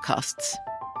to podcasts.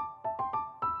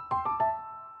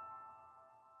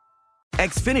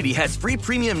 Xfinity has free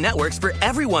premium networks for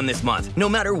everyone this month, no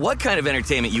matter what kind of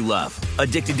entertainment you love.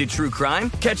 Addicted to true crime?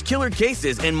 Catch killer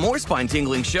cases and more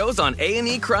spine-tingling shows on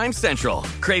A&E Crime Central.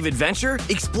 Crave adventure?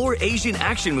 Explore Asian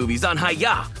action movies on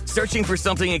Hi-Ya. Searching for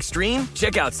something extreme?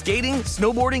 Check out skating,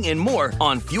 snowboarding, and more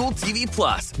on Fuel TV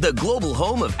Plus, the global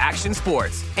home of action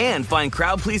sports. And find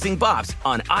crowd-pleasing bops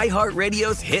on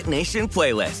iHeartRadio's Hit Nation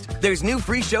playlist. There's new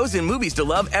free shows and movies to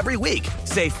love every week.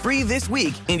 Say free this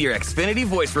week in your Xfinity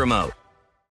voice remote.